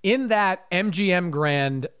in that MGM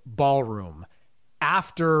Grand ballroom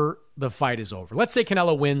after the fight is over. Let's say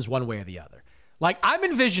Canelo wins one way or the other. Like, I'm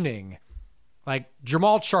envisioning, like,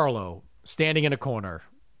 Jamal Charlo standing in a corner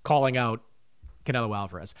calling out Canelo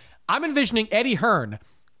Alvarez. I'm envisioning Eddie Hearn,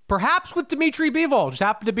 perhaps with Dimitri Bivol, just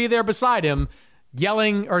happened to be there beside him,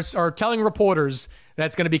 yelling or telling reporters that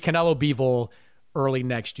it's going to be Canelo Bivol early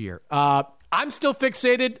next year. I'm still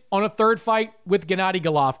fixated on a third fight with Gennady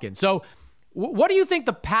Golovkin. So what do you think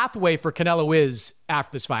the pathway for Canelo is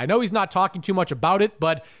after this fight? I know he's not talking too much about it,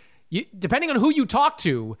 but depending on who you talk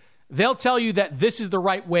to, they'll tell you that this is the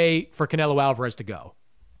right way for Canelo Alvarez to go.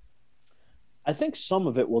 I think some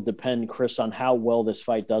of it will depend, Chris, on how well this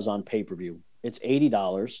fight does on pay-per-view. It's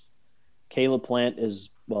 $80. Caleb Plant is,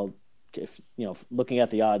 well, looking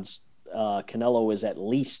at the odds, Canelo is at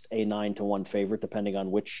least a 9-1 favorite, depending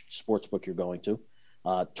on which sportsbook you're going to,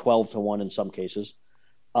 12-1 in some cases.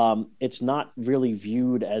 It's not really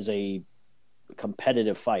viewed as a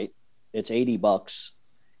competitive fight. It's $80.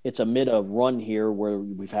 It's amid a run here where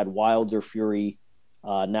we've had Wilder, Fury,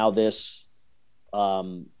 now this,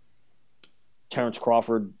 Terrence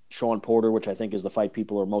Crawford, Sean Porter, which I think is the fight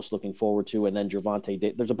people are most looking forward to, and then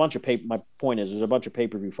Gervonta. There's a bunch of my point is there's a bunch of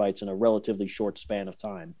pay-per-view fights in a relatively short span of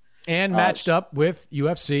time. And matched up with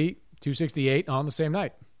UFC 268 on the same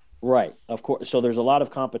night. Right, of course. So there's a lot of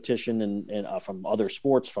competition and from other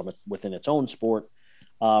sports within its own sport.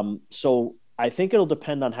 So I think it'll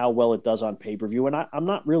depend on how well it does on pay-per-view. And I'm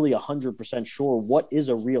not really 100% sure what is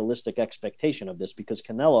a realistic expectation of this, because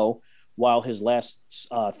Canelo, while his last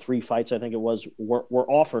 3 fights, I think it was,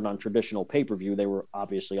 were offered on traditional pay-per-view, they were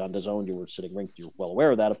obviously on DAZN. You were sitting rinked. You're well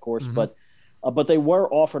aware of that, of course. Mm-hmm. But they were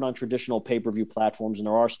offered on traditional pay-per-view platforms, and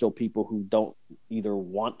there are still people who don't either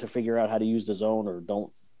want to figure out how to use DAZN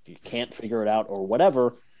or can't figure it out or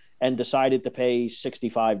whatever, and decided to pay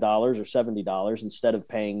 $65 or $70 instead of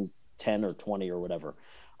paying $10 or $20 or whatever.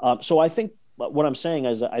 So I think what I'm saying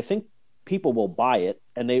is I think people will buy it,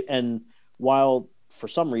 and while for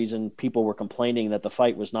some reason people were complaining that the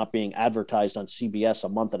fight was not being advertised on CBS a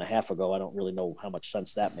month and a half ago, I don't really know how much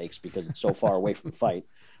sense that makes because it's so far away from the fight.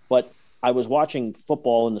 But I was watching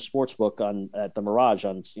football in the sports book at the Mirage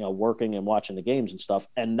on, working and watching the games and stuff.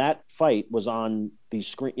 And that fight was on the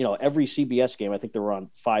screen, every CBS game. I think there were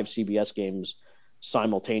on 5 CBS games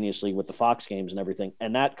simultaneously with the Fox games and everything.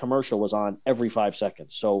 And that commercial was on every 5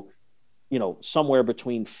 seconds. So, somewhere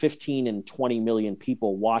between 15 and 20 million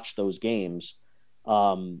people watch those games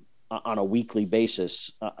on a weekly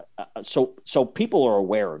basis. So people are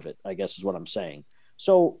aware of it, I guess is what I'm saying.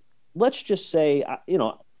 So let's just say,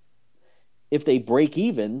 if they break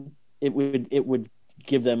even, it would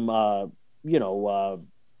give them,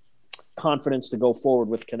 confidence to go forward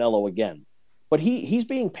with Canelo again. But he's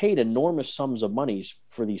being paid enormous sums of money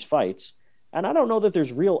for these fights, and I don't know that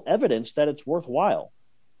there's real evidence that it's worthwhile.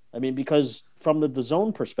 I mean, because from the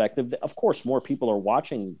DAZN perspective, of course, more people are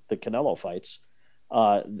watching the Canelo fights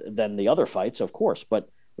than the other fights, of course. But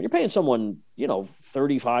when you're paying someone,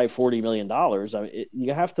 $35-40 million, I mean,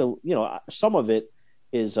 you have to, some of it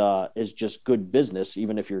is just good business,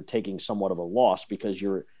 even if you're taking somewhat of a loss because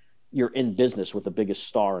you're in business with the biggest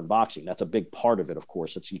star in boxing. That's a big part of it, of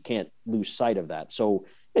course. You can't lose sight of that. So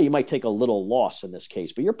yeah, you might take a little loss in this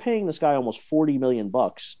case, but you're paying this guy almost $40 million,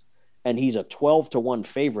 and he's a 12-1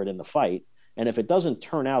 favorite in the fight. And if it doesn't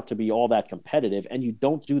turn out to be all that competitive, and you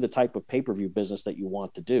don't do the type of pay-per-view business that you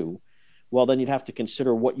want to do, well, then you'd have to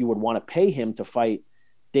consider what you would want to pay him to fight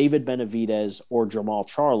David Benavidez or Jamal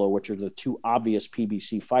Charlo, which are the 2 obvious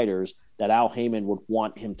PBC fighters that Al Haymon would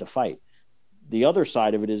want him to fight. The other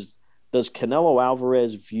side of it is, does Canelo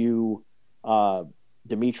Alvarez view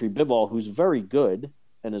Dimitri Bivol, who's very good,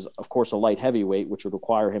 and is, of course, a light heavyweight, which would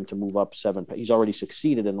require him to move up 7. He's already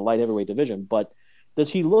succeeded in the light heavyweight division. But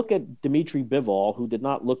does he look at Dimitri Bivol, who did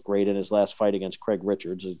not look great in his last fight against Craig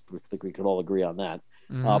Richards? I think we could all agree on that.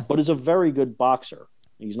 But is a very good boxer.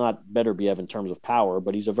 He's not Beterbiev in terms of power,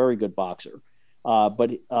 but he's a very good boxer.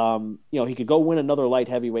 But he could go win another light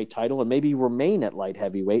heavyweight title and maybe remain at light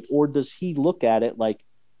heavyweight. Or does he look at it like,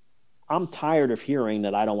 I'm tired of hearing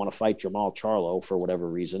that I don't want to fight Jamal Charlo for whatever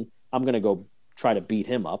reason. I'm going to go try to beat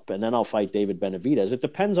him up, and then I'll fight David Benavidez. It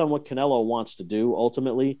depends on what Canelo wants to do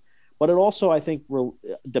ultimately, but it also, I think,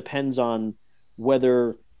 depends on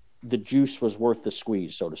whether the juice was worth the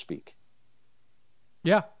squeeze, so to speak.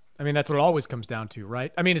 Yeah. I mean, that's what it always comes down to,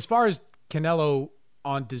 right? I mean, as far as Canelo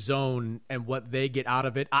on DAZN and what they get out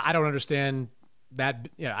of it, I don't understand that.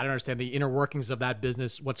 I don't understand the inner workings of that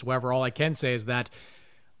business whatsoever. All I can say is that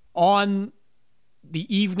on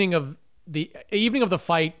the evening of the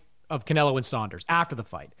fight of Canelo and Saunders, after the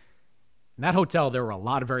fight, in that hotel, there were a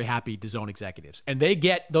lot of very happy DAZN executives, and they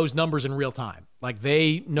get those numbers in real time. Like,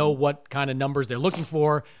 they know what kind of numbers they're looking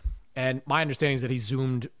for, and my understanding is that he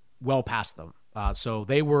zoomed well past them. So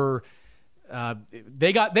they were,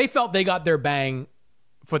 they felt they got their bang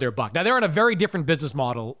for their buck. Now, they're in a very different business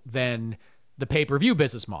model than the pay-per-view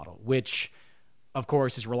business model, which, of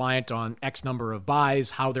course, is reliant on X number of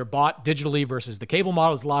buys, how they're bought digitally versus the cable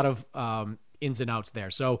model. There's a lot of ins and outs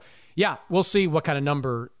there. So, yeah, we'll see what kind of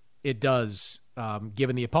number it does,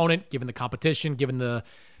 given the opponent, given the competition, given the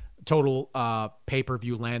total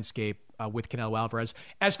pay-per-view landscape with Canelo Alvarez.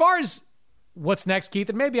 As far as what's next, Keith,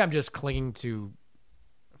 and maybe I'm just clinging to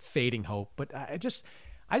fading hope, but I just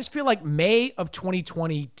feel like May of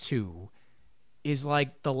 2022 is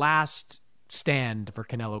like the last stand for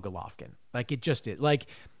Canelo Golovkin. Like, it just is. Like,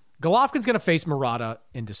 Golovkin's going to face Murata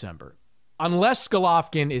in December. Unless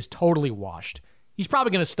Golovkin is totally washed, he's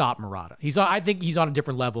probably going to stop Murata. I think he's on a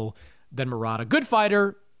different level than Murata. Good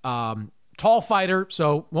fighter, tall fighter,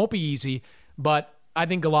 so won't be easy, but I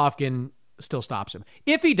think Golovkin still stops him.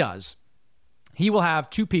 If he does, he will have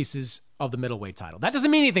 2 pieces of the middleweight title. That doesn't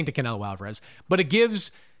mean anything to Canelo Alvarez, but it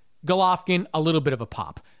gives Golovkin a little bit of a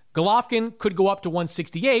pop. Golovkin could go up to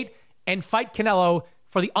 168 and fight Canelo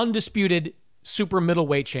for the undisputed super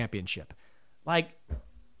middleweight championship. Like,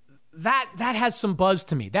 that has some buzz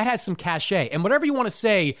to me. That has some cachet. And whatever you want to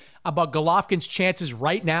say about Golovkin's chances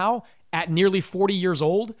right now at nearly 40 years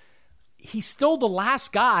old, he's still the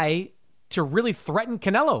last guy to really threaten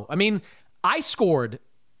Canelo. I mean, I scored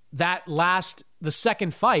the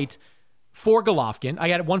second fight for Golovkin. I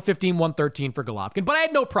got it 115-113 for Golovkin, but I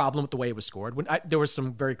had no problem with the way it was scored. There was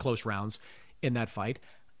some very close rounds in that fight.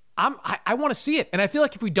 I want to see it. And I feel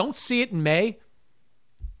like if we don't see it in May,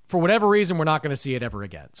 for whatever reason, we're not going to see it ever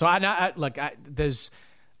again. So there's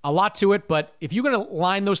a lot to it, but if you're going to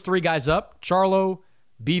line those 3 guys up, Charlo,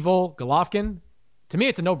 Bivol, Golovkin, to me,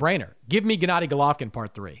 it's a no-brainer. Give me Gennady Golovkin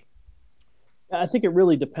part 3. I think it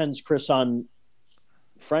really depends, Chris, on,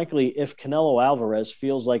 frankly, if Canelo Alvarez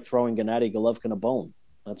feels like throwing Gennady Golovkin a bone.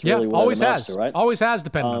 That's really what always it has, to, right? Always has,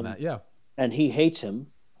 depending on that, yeah. And he hates him,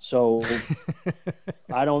 so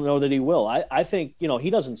I don't know that he will. I think, he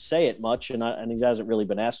doesn't say it much, and he hasn't really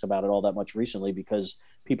been asked about it all that much recently because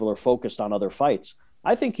people are focused on other fights.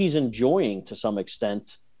 I think he's enjoying, to some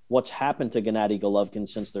extent, what's happened to Gennady Golovkin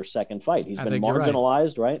since their second fight. He's been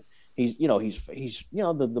marginalized, right? He's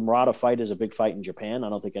the Murata fight is a big fight in Japan. I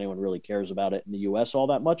don't think anyone really cares about it in the U.S. all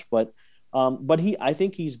that much, but I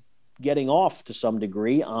think he's getting off to some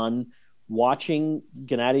degree on watching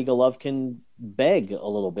Gennady Golovkin beg a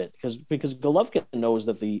little bit because Golovkin knows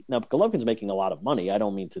that Golovkin's making a lot of money. I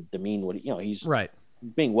don't mean to demean what he's right,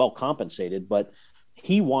 being well compensated, but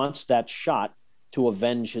he wants that shot to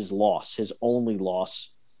avenge his loss, his only loss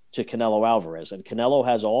to Canelo Alvarez, and Canelo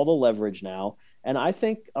has all the leverage now. And I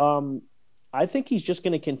think he's just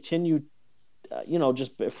going to continue,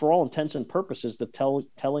 just for all intents and purposes, to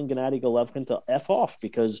telling Gennady Golovkin to F off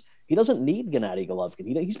because he doesn't need Gennady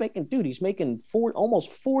Golovkin. He's making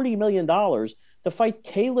almost $40 million to fight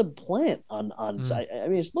Caleb Plant on. I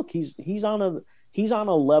mean, look, he's on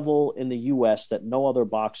a level in the U.S. that no other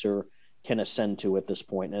boxer can ascend to at this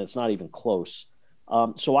point, and it's not even close.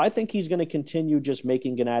 So I think he's going to continue just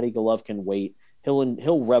making Gennady Golovkin wait.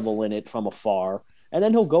 He'll revel in it from afar, and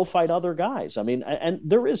then he'll go fight other guys. I mean, and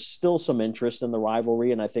there is still some interest in the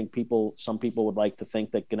rivalry, and I think some people would like to think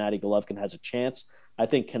that Gennady Golovkin has a chance. I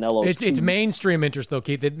think Canelo. It's mainstream interest, though,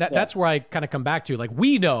 Keith. That's where I kind of come back to. Like,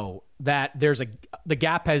 we know that the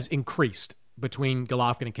gap has increased between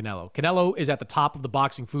Golovkin and Canelo. Canelo is at the top of the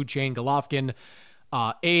boxing food chain. Golovkin,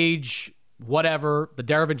 age, whatever, the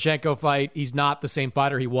Derevyanchenko fight, he's not the same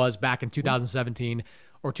fighter he was back in 2017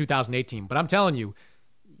 or 2018. But I'm telling you,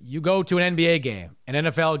 you go to an NBA game, an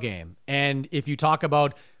NFL game, and if you talk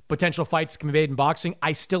about potential fights can be made in boxing,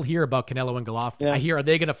 I still hear about Canelo and Golovkin. Yeah. I hear, are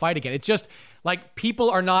they going to fight again? It's just like people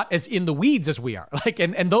are not as in the weeds as we are.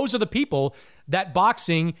 And those are the people that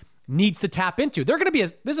boxing needs to tap into.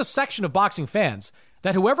 There's a section of boxing fans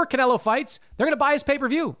that whoever Canelo fights, they're going to buy his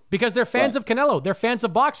pay-per-view because they're fans of Canelo. They're fans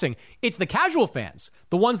of boxing. It's the casual fans,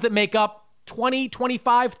 the ones that make up 20,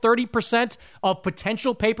 25, 30% of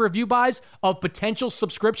potential pay-per-view buys, of potential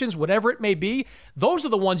subscriptions, whatever it may be. Those are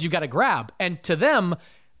the ones you got to grab. And to them,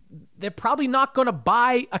 they're probably not going to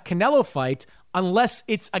buy a Canelo fight unless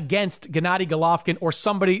it's against Gennady Golovkin or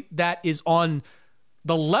somebody that is on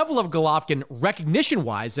the level of Golovkin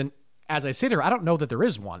recognition-wise. And as I sit here, I don't know that there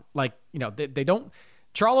is one. They don't.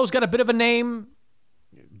 Charlo's got a bit of a name.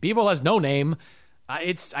 Bivol has no name.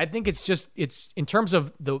 I think it's in terms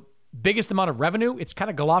of the biggest amount of revenue, it's kind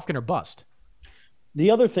of Golovkin or bust.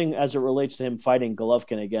 The other thing as it relates to him fighting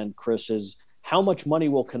Golovkin again, Chris, is how much money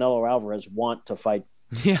will Canelo Alvarez want to fight?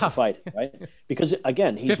 Right? Because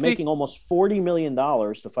again, he's 50? making almost $40 million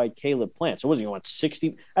to fight Caleb Plant. So what does he want?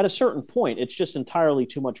 60? At a certain point, it's just entirely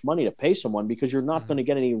too much money to pay someone because you're not going to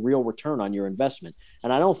get any real return on your investment.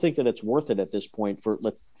 And I don't think that it's worth it at this point for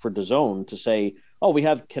DAZN to say, oh, we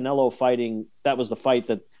have Canelo fighting. That was the fight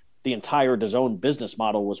that the entire DAZN business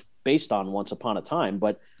model was based on once upon a time,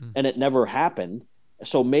 and it never happened.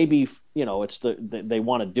 So maybe, it's they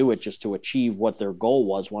want to do it just to achieve what their goal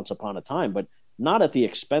was once upon a time, but not at the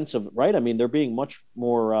expense of, right? I mean, they're being much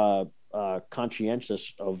more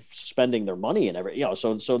conscientious of spending their money and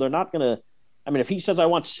everything, so they're not going to, I mean, if he says, I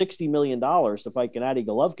want $60 million to fight Gennady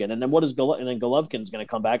Golovkin, and then and then Golovkin's going to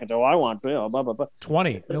come back and say, oh, I want, blah, blah, blah.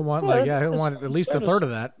 20. He'll want he'll want at least a third of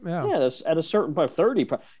that. Yeah. Yeah. At a certain point, 30,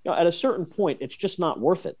 at a certain point, it's just not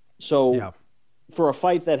worth it. So for a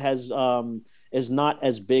fight that has, is not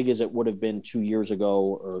as big as it would have been 2 years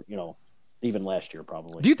ago or, even last year,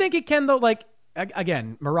 probably. Do you think it can though?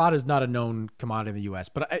 Again, Murata is not a known commodity in the U.S.,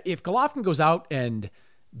 but if Golovkin goes out and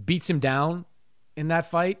beats him down in that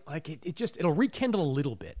fight, it'll rekindle a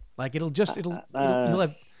little bit. It'll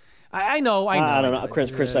have. I know. I don't know,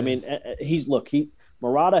 Chris. I mean,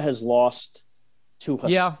 Murata has lost to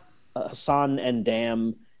Hassan and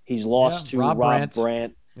Dam. He's lost to Rob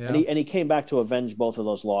Brandt. Yeah. And he came back to avenge both of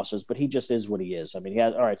those losses, but he just is what he is. I mean, he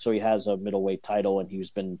has a middleweight title and he's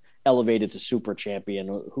been elevated to super champion.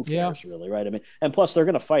 Who cares really, right? I mean, and plus they're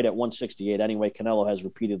going to fight at 168 anyway. Canelo has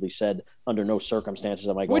repeatedly said under no circumstances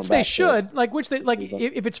am I going back. Which they should.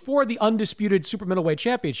 If it's for the undisputed super middleweight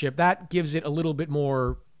championship, that gives it a little bit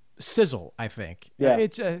more sizzle, I think. Yeah.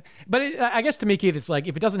 I guess to me, Keith, it's like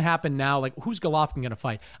if it doesn't happen now, who's Golovkin going to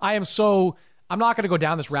fight? I'm not going to go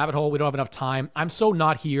down this rabbit hole. We don't have enough time. I'm so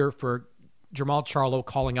not here for Jermall Charlo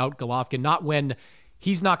calling out Golovkin, not when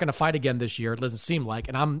he's not going to fight again this year, it doesn't seem like,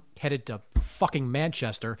 and I'm headed to fucking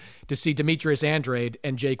Manchester to see Demetrius Andrade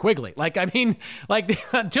and Jay Quigley.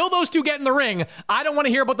 Until those two get in the ring, I don't want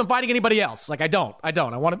to hear about them fighting anybody else. I don't. I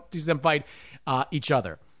want to see them fight each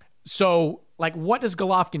other. So, what does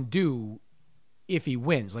Golovkin do if he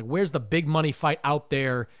wins? Where's the big money fight out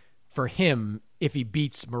there for him if he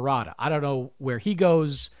beats Murata? I don't know where he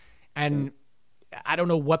goes, and I don't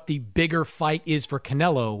know what the bigger fight is for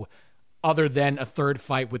Canelo other than a third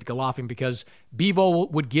fight with Golovkin, because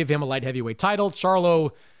Bivol would give him a light heavyweight title.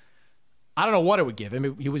 Charlo, I don't know what it would give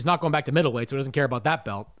him. He was not going back to middleweight, so he doesn't care about that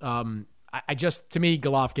belt. To me,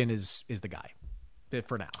 Golovkin is the guy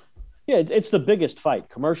for now. Yeah, it's the biggest fight.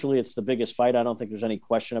 Commercially, it's the biggest fight. I don't think there's any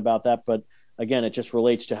question about that, but again, it just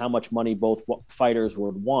relates to how much money both fighters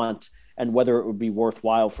would want and whether it would be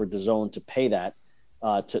worthwhile for DAZN to pay that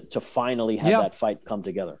to finally have that fight come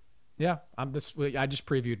together. Yeah, I just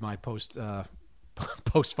previewed my post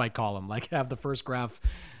fight column. Have the first graph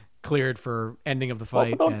cleared for ending of the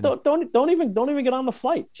fight. Don't even get on the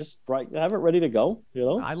flight. Just have it ready to go.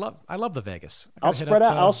 I love the Vegas. I'll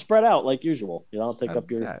spread out like usual. I'll take up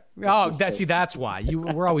your. That's why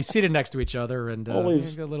we're always seated next to each other and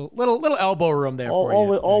always a little elbow room there for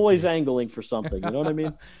you. Always angling for something. You know what I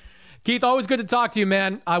mean? Keith, always good to talk to you,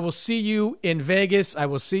 man. I will see you in Vegas. I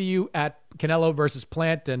will see you at Canelo versus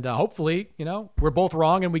Plant, and hopefully, we're both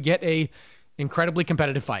wrong and we get a incredibly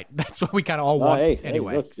competitive fight. That's what we kind of all want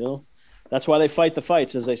anyway. Hey, look, that's why they fight the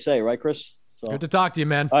fights, as they say, right, Chris? So. Good to talk to you,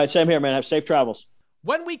 man. All right, same here, man. Have safe travels.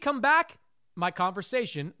 When we come back, my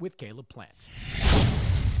conversation with Caleb Plant.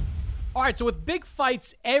 All right, so with big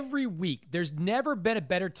fights every week, there's never been a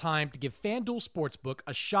better time to give FanDuel Sportsbook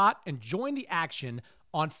a shot and join the action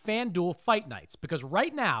on FanDuel Fight Nights, because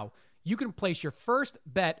right now you can place your first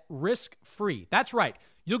bet risk-free. That's right.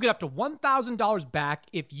 You'll get up to $1,000 back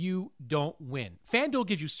if you don't win. FanDuel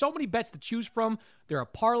gives you so many bets to choose from. There are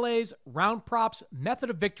parlays, round props, method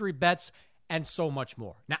of victory bets, and so much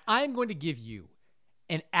more. Now, I am going to give you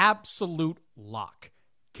an absolute lock.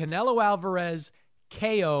 Canelo Alvarez,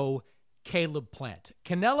 KO, Caleb Plant.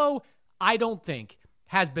 Canelo, I don't think,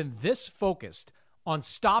 has been this focused on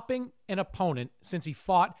stopping an opponent since he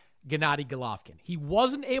fought Gennady Golovkin. He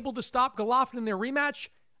wasn't able to stop Golovkin in their rematch.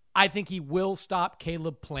 I think he will stop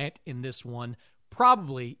Caleb Plant in this one,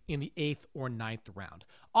 probably in the 8th or 9th round.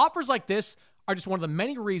 Offers like this are just one of the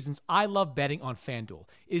many reasons I love betting on FanDuel.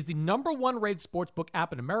 It is the #1 rated sportsbook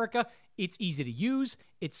app in America. It's easy to use,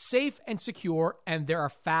 it's safe and secure, and there are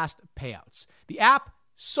fast payouts. The app,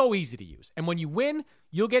 so easy to use. And when you win,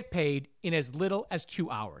 you'll get paid in as little as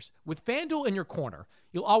 2 hours. With FanDuel in your corner,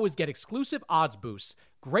 you'll always get exclusive odds boosts,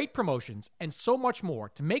 great promotions, and so much more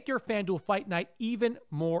to make your FanDuel fight night even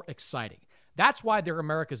more exciting. That's why they're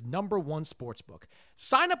America's #1 sportsbook.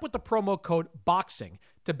 Sign up with the promo code BOXING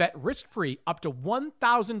to bet risk-free up to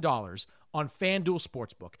 $1,000 on FanDuel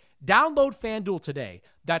Sportsbook. Download FanDuel today.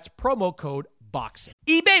 That's promo code BOXING.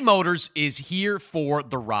 eBay Motors is here for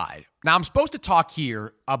the ride. Now, I'm supposed to talk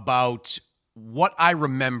here about what I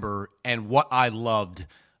remember and what I loved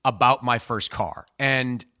about my first car.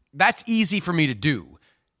 And that's easy for me to do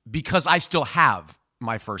because I still have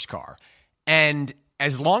my first car. And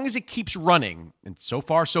as long as it keeps running, and so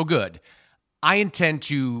far so good, I intend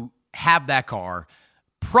to have that car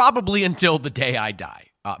probably until the day I die.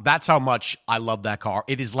 That's how much I love that car.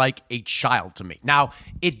 It is like a child to me. Now,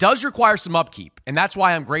 it does require some upkeep, and that's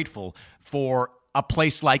why I'm grateful for a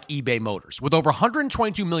place like eBay Motors. With over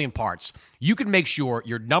 122 million parts, you can make sure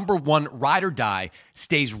your #1 ride or die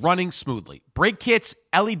stays running smoothly. Brake kits,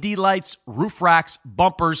 LED lights, roof racks,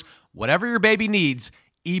 bumpers, whatever your baby needs,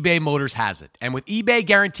 eBay Motors has it. And with eBay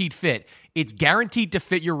Guaranteed Fit, it's guaranteed to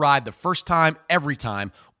fit your ride the first time, every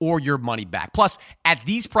time, or your money back. Plus, at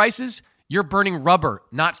these prices, you're burning rubber,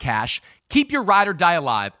 not cash. Keep your ride or die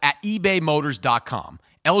alive at ebaymotors.com.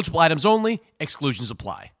 Eligible items only. Exclusions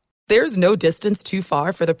apply. There's no distance too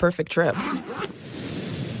far for the perfect trip.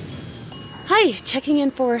 Hi, checking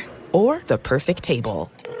in for... Or the perfect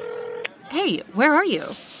table. Hey, where are you?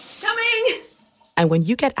 Coming! And when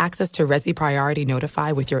you get access to Resi Priority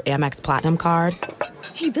Notify with your Amex Platinum card...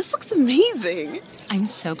 Hey, this looks amazing. I'm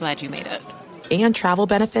so glad you made it. And travel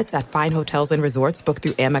benefits at fine hotels and resorts booked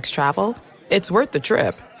through Amex Travel, it's worth the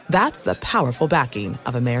trip. That's the powerful backing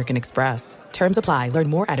of American Express. Terms apply. Learn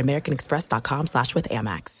more at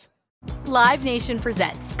americanexpress.com/withAmex. Live Nation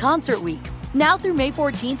presents Concert Week. Now through May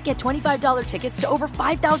 14th, get $25 tickets to over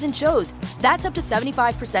 5,000 shows. That's up to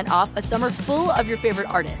 75% off a summer full of your favorite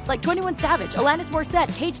artists like 21 Savage, Alanis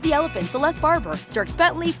Morissette, Cage the Elephant, Celeste Barber, Dierks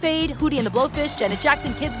Bentley, Fade, Hootie and the Blowfish, Janet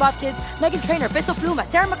Jackson, Kids Bop Kids, Meghan Trainor, Peso Pluma,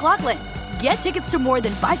 Sarah McLachlan. Get tickets to more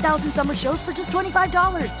than 5,000 summer shows for just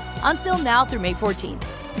 $25. Until now through May 14th.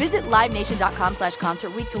 Visit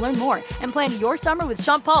LiveNation.com/Concert Week to learn more and plan your summer with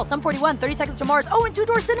Sean Paul, Sum 41, 30 Seconds to Mars, and Two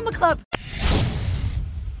Door Cinema Club.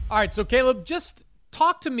 All right, so Caleb, just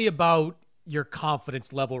talk to me about your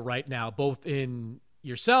confidence level right now, both in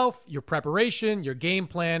yourself, your preparation, your game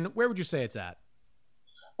plan. Where would you say it's at?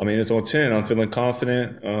 I mean, it's on 10. I'm feeling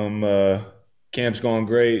confident. Camp's going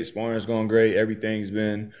great. Sparring's going great. Everything's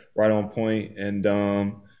been right on point. And,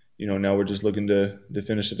 now we're just looking to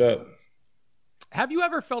finish it up. Have you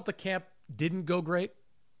ever felt the camp didn't go great?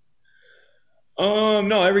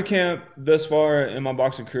 No, every camp thus far in my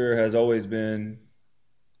boxing career has always been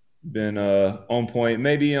on point.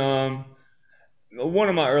 Maybe one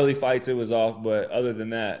of my early fights it was off, but other than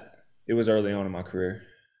that, it was early on in my career.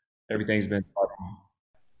 Everything's been spot on.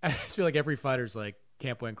 I just feel like every fighter's like,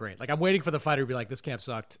 camp went great. Like I'm waiting for the fighter to be like, this camp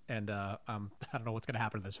sucked, and I don't know what's going to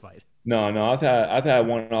happen in this fight. No, I've had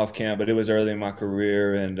one off camp, but it was early in my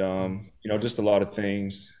career, and just a lot of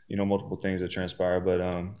things, multiple things that transpired. But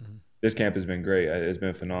this camp has been great. It's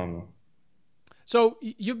been phenomenal. So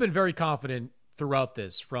you've been very confident throughout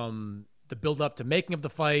this, from the build up to making of the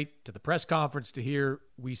fight to the press conference to here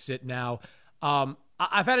we sit now.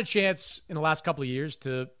 I've had a chance in the last couple of years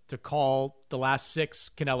to call the last 6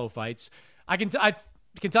 Canelo fights. I can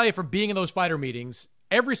tell you from being in those fighter meetings,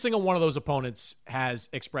 every single one of those opponents has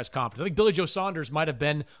expressed confidence. I think Billy Joe Saunders might have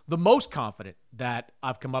been the most confident that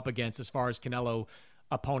I've come up against as far as Canelo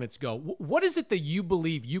opponents go. What is it that you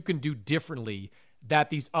believe you can do differently that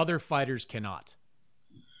these other fighters cannot?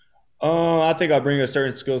 I think I bring a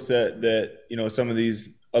certain skill set that, some of these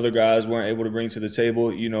other guys weren't able to bring to the table.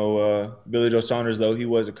 Billy Joe Saunders, though, he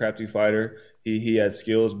was a crafty fighter. He had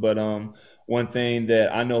skills, but one thing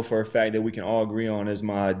that I know for a fact that we can all agree on is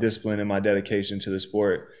my discipline and my dedication to the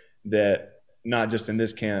sport, that not just in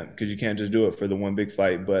this camp, because you can't just do it for the one big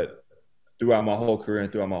fight, but throughout my whole career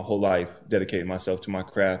and throughout my whole life, dedicating myself to my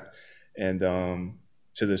craft and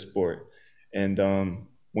to this sport. And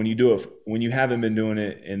when you do it, when you haven't been doing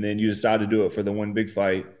it and then you decide to do it for the one big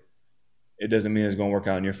fight, it doesn't mean it's going to work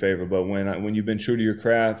out in your favor. But when you've been true to your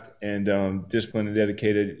craft and disciplined and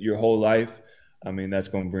dedicated your whole life, I mean, that's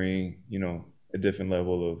going to bring, a different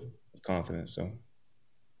level of confidence. So,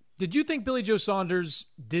 did you think Billy Joe Saunders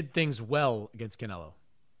did things well against Canelo?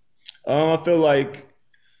 I feel like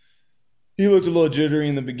he looked a little jittery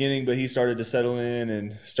in the beginning, but he started to settle in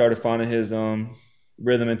and started finding his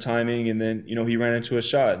rhythm and timing. And then, he ran into a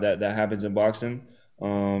shot that happens in boxing.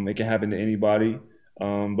 It can happen to anybody.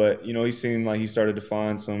 But, he seemed like he started to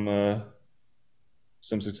find some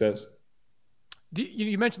success.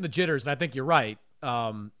 You mentioned the jitters, and I think you're right.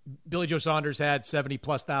 Billy Joe Saunders had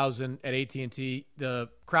 70,000+ at AT&T. The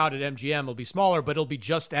crowd at MGM will be smaller, but it'll be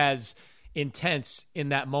just as intense in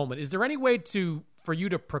that moment. Is there any way for you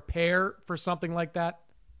to prepare for something like that?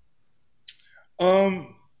 Well,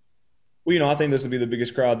 I think this will be the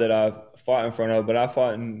biggest crowd that I've fought in front of, but I've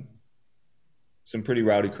fought in some pretty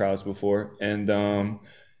rowdy crowds before. And,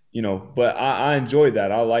 but I enjoyed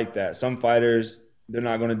that. I like that. Some fighters, they're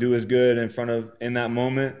not going to do as good in that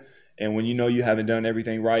moment. And when you haven't done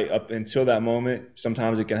everything right up until that moment,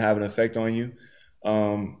 sometimes it can have an effect on you.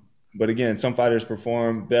 But again, some fighters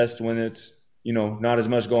perform best when it's, not as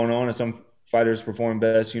much going on. And some fighters perform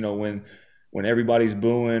best, when everybody's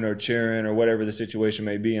booing or cheering or whatever the situation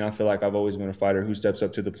may be. And I feel like I've always been a fighter who steps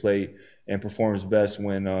up to the plate and performs best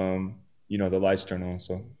when, the lights turn on.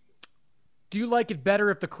 So, do you like it better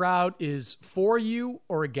if the crowd is for you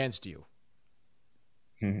or against you?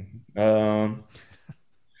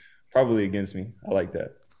 Probably against me. I like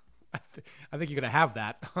that. I think you're going to have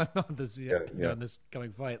that on this, on this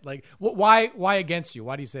coming fight. Like, why against you?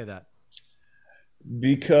 Why do you say that?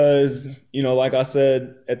 Because, like I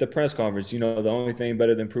said at the press conference, the only thing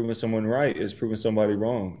better than proving someone right is proving somebody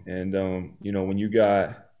wrong. And, when you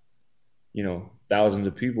got, thousands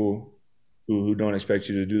of people who don't expect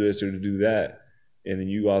you to do this or to do that, and then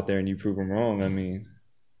you go out there and you prove them wrong, I mean,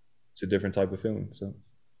 it's a different type of feeling. So,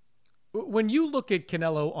 when you look at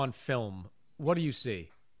Canelo on film, what do you see?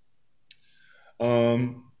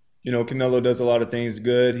 Canelo does a lot of things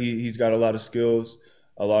good. He's got a lot of skills,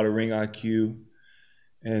 a lot of ring IQ,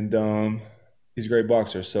 and he's a great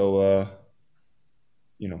boxer. So,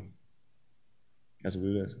 that's what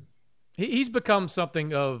it is. He's become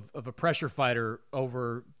something of a pressure fighter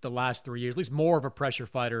over the last 3 years, at least more of a pressure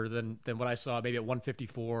fighter than what I saw maybe at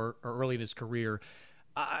 154 or early in his career.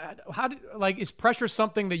 Is pressure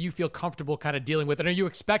something that you feel comfortable kind of dealing with, and are you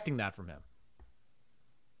expecting that from him?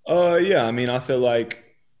 Yeah. I mean, I feel like,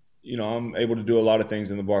 I'm able to do a lot of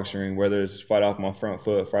things in the boxing ring, whether it's fight off my front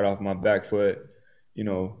foot, fight off my back foot,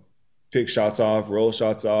 pick shots off, roll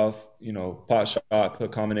shots off, pot shot,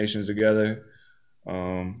 put combinations together.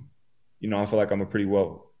 I feel like I'm a pretty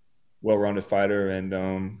well-rounded fighter.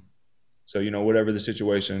 And so, whatever the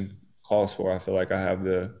situation calls for, I feel like I have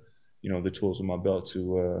the tools in my belt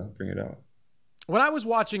to bring it out. When I was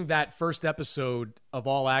watching that first episode of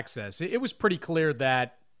All Access, it was pretty clear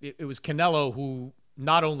that it was Canelo who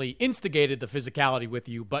not only instigated the physicality with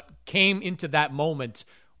you, but came into that moment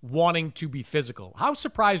wanting to be physical. How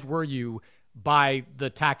surprised were you by the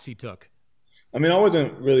tax he took? I mean, I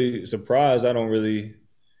wasn't really surprised. I don't really,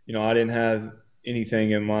 I didn't have anything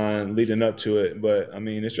in mind leading up to it, but I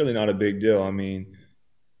mean, it's really not a big deal. I mean,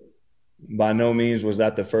 by no means was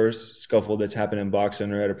that the first scuffle that's happened in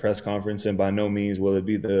boxing or at a press conference, and by no means will it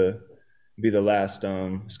be the last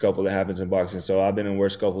scuffle that happens in boxing. So I've been in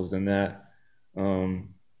worse scuffles than that.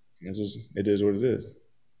 It is what it is.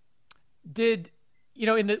 Did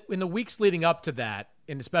in the weeks leading up to that,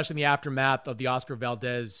 and especially in the aftermath of the Oscar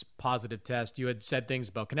Valdez positive test, you had said things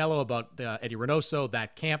about Canelo, about Eddie Reynoso,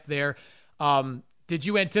 that camp there. Did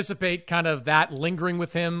you anticipate kind of that lingering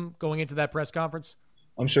with him going into that press conference?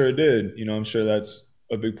 I'm sure it did. I'm sure that's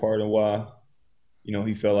a big part of why,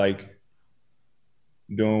 he felt like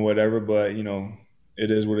doing whatever, but,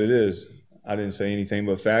 it is what it is. I didn't say anything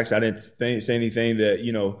but facts. I didn't say anything that,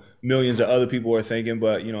 millions of other people are thinking,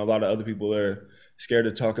 but, a lot of other people are scared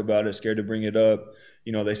to talk about it, scared to bring it up.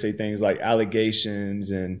 They say things like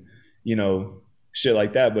allegations and, shit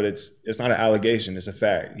like that, but it's not an allegation. It's a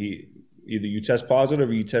fact. Either you test positive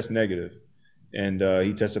or you test negative. And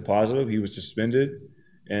he tested positive. He was suspended.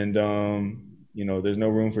 And, there's no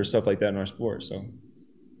room for stuff like that in our sport. So,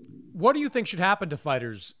 what do you think should happen to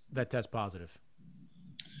fighters that test positive?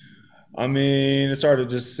 I mean, it's hard to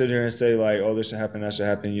just sit here and say like, oh, this should happen, that should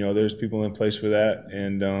happen. There's people in place for that.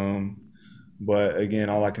 And, but again,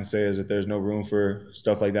 all I can say is that there's no room for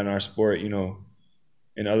stuff like that in our sport.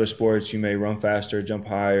 in other sports, you may run faster, jump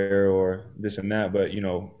higher, or this and that. But, in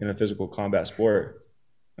a physical combat sport,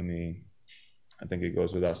 I mean, I think it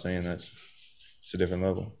goes without saying it's a different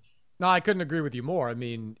level. No, I couldn't agree with you more. I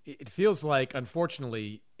mean, it feels like,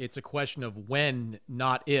 unfortunately, it's a question of when,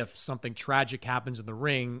 not if, something tragic happens in the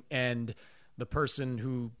ring and the person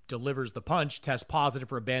who delivers the punch tests positive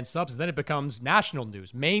for a banned substance. Then it becomes national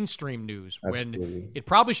news, mainstream news, when it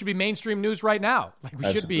probably should be mainstream news right now. Like,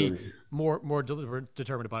 we should be more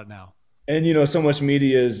determined about it now. And, so much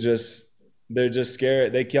media is they're just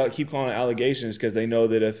scared. They keep calling it allegations because they know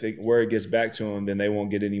that if word gets back to them, then they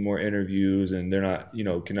won't get any more interviews, and they're not,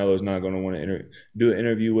 Canelo's not going to want to do an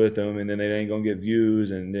interview with them, and then they ain't going to get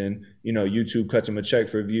views, and then, YouTube cuts them a check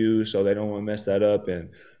for views, so they don't want to mess that up.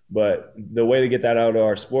 But the way to get that out of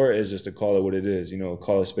our sport is just to call it what it is,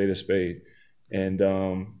 call a spade. And,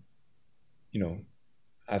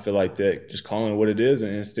 I feel like that just calling it what it is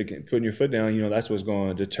and putting your foot down, that's what's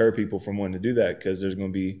going to deter people from wanting to do that, because there's going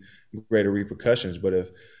to be greater repercussions. But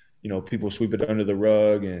if, people sweep it under the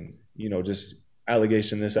rug and, just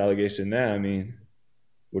allegation this, allegation that, I mean,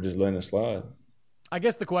 we're just letting it slide. I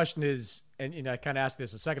guess the question is, and I kind of asked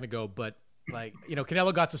this a second ago, but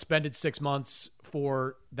Canelo got suspended 6 months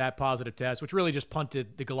for that positive test, which really just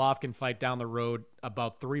punted the Golovkin fight down the road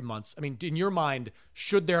about 3 months. I mean, in your mind,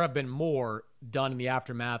 should there have been more done in the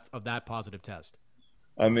aftermath of that positive test?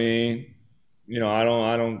 I mean, I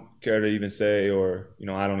don't care to even say, or,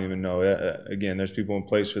 I don't even know. Again, there's people in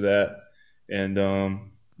place for that. And,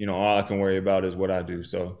 all I can worry about is what I do.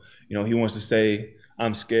 So, he wants to say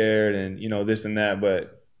I'm scared and, this and that,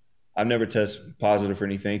 but I've never tested positive for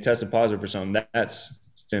anything. Tested positive for something, that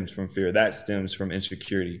stems from fear. That stems from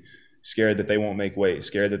insecurity. Scared that they won't make weight.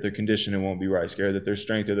 Scared that their conditioning won't be right. Scared that their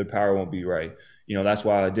strength or their power won't be right. That's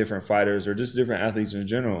why different fighters or just different athletes in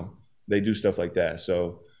general, they do stuff like that.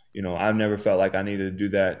 So, I've never felt like I needed to do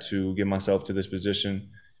that to get myself to this position.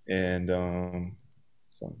 And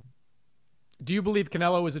so. Do you believe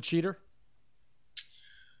Canelo is a cheater?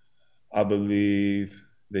 I believe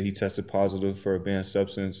that he tested positive for a banned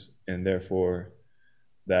substance, and therefore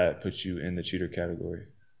that puts you in the cheater category.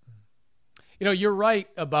 You're right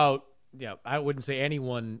about, I wouldn't say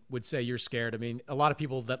anyone would say you're scared. I mean, a lot of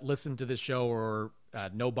people that listen to this show or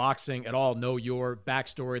know boxing at all know your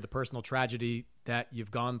backstory, the personal tragedy that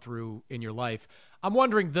you've gone through in your life. I'm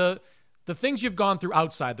wondering, the things you've gone through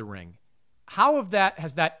outside the ring, how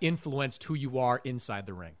has that influenced who you are inside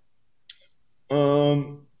the ring?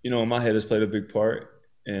 My head has played a big part.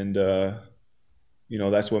 And,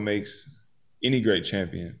 that's what makes any great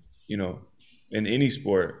champion, in any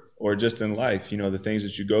sport or just in life, the things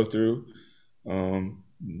that you go through,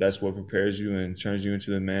 that's what prepares you and turns you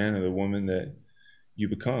into the man or the woman that you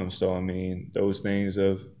become. So, I mean, those things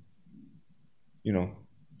have,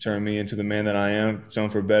 turned me into the man that I am, some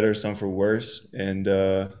for better, some for worse. And,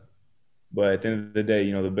 but at the end of the day,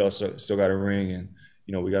 the bell still got a ring, and,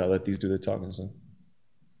 we got to let these do the talking. So,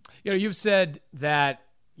 you've said that,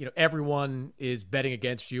 everyone is betting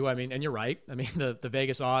against you. I mean, and you're right. I mean, the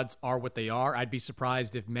Vegas odds are what they are. I'd be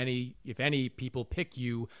surprised if any people pick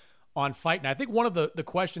you on Fight Night. I think one of the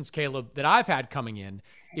questions, Caleb, that I've had coming in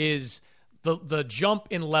is the jump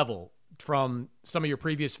in level from some of your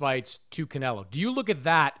previous fights to Canelo. Do you look at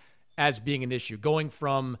that as being an issue? Going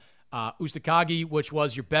from Ustakagi, which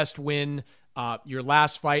was your best win, your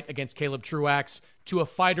last fight against Caleb Truax, to a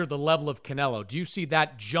fighter the level of Canelo. Do you see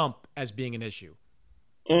that jump as being an issue?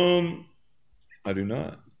 I do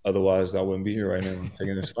not. Otherwise, I wouldn't be here right now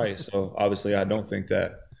taking this fight. So obviously, I don't think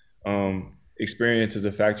that experience is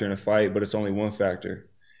a factor in a fight, but it's only one factor.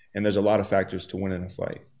 And there's a lot of factors to winning a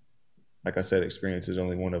fight. Like I said, experience is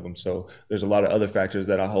only one of them. So there's a lot of other factors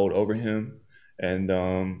that I hold over him. And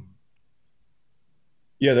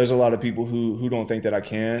there's a lot of people who don't think that I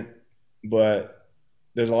can, but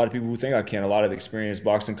there's a lot of people who think I can. A lot of experienced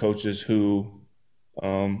boxing coaches who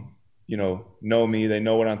know me, they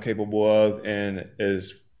know what I'm capable of, and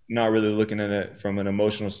is not really looking at it from an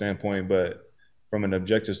emotional standpoint, but from an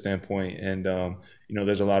objective standpoint. And,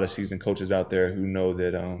 there's a lot of seasoned coaches out there who know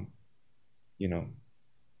that,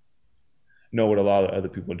 know what a lot of other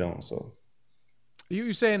people don't. So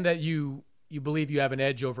you're saying that you believe you have an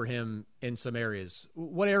edge over him in some areas.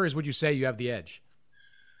 What areas would you say you have the edge?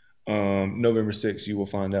 November 6th, you will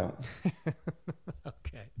find out.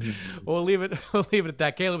 Okay. We'll leave it at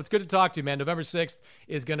that. Caleb, it's good to talk to you, man. November 6th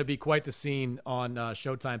is going to be quite the scene on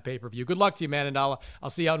Showtime pay-per-view. Good luck to you, man, and I'll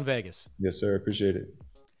see you out in Vegas. Yes, sir. Appreciate it.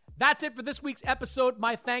 That's it for this week's episode.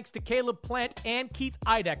 My thanks to Caleb Plant and Keith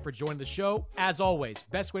Idek for joining the show. As always,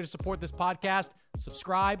 best way to support this podcast,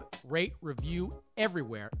 subscribe, rate, review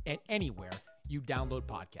everywhere and anywhere you download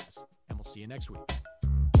podcasts. And we'll see you next week.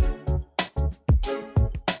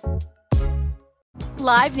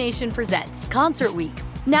 Live Nation presents Concert Week.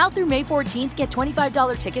 Now through May 14th, get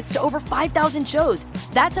 $25 tickets to over 5,000 shows.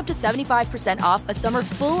 That's up to 75% off a summer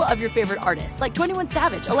full of your favorite artists like 21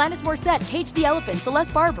 Savage, Alanis Morissette, Cage the Elephant,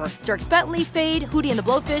 Celeste Barber, Dierks Bentley, Fade, Hootie and the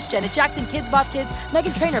Blowfish, Janet Jackson, Kidz Bop Kids,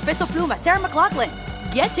 Meghan Trainor, Peso Pluma, Sarah McLachlan.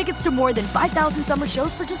 Get tickets to more than 5,000 summer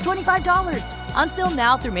shows for just $25. Until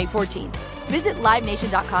now through May 14th. Visit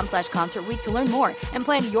LiveNation.com/Concert Week to learn more and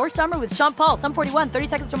plan your summer with Sean Paul, Sum 41, 30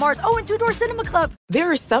 Seconds to Mars, and Two Door Cinema Club.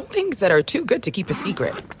 There are some things that are too good to keep a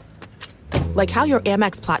secret. Like how your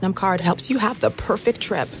Amex Platinum card helps you have the perfect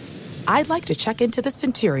trip. I'd like to check into the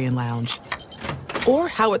Centurion Lounge. Or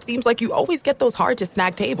how it seems like you always get those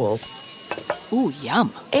hard-to-snag tables. Ooh,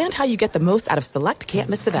 yum. And how you get the most out of select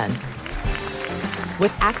can't-miss events.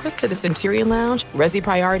 With access to the Centurion Lounge, Resi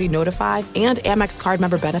Priority Notified, and Amex card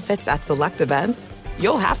member benefits at select events,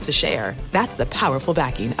 you'll have to share. That's the powerful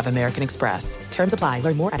backing of American Express. Terms apply.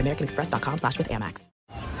 Learn more at americanexpress.com/withAmex.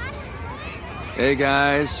 Hey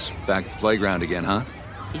guys, back at the playground again, huh?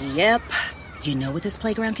 Yep. You know what this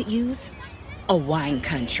playground could use? A wine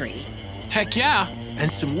country. Heck yeah,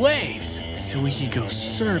 and some waves so we could go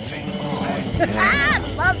surfing. Oh, yeah.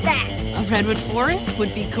 Love that. A redwood forest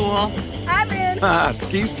would be cool. I'm in.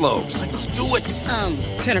 Ski slopes. Let's do it.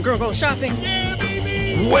 Can a girl go shopping? Yeah,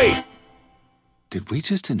 baby. Wait! Did we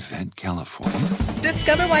just invent California?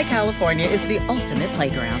 Discover why California is the ultimate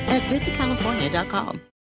playground at visitcalifornia.com.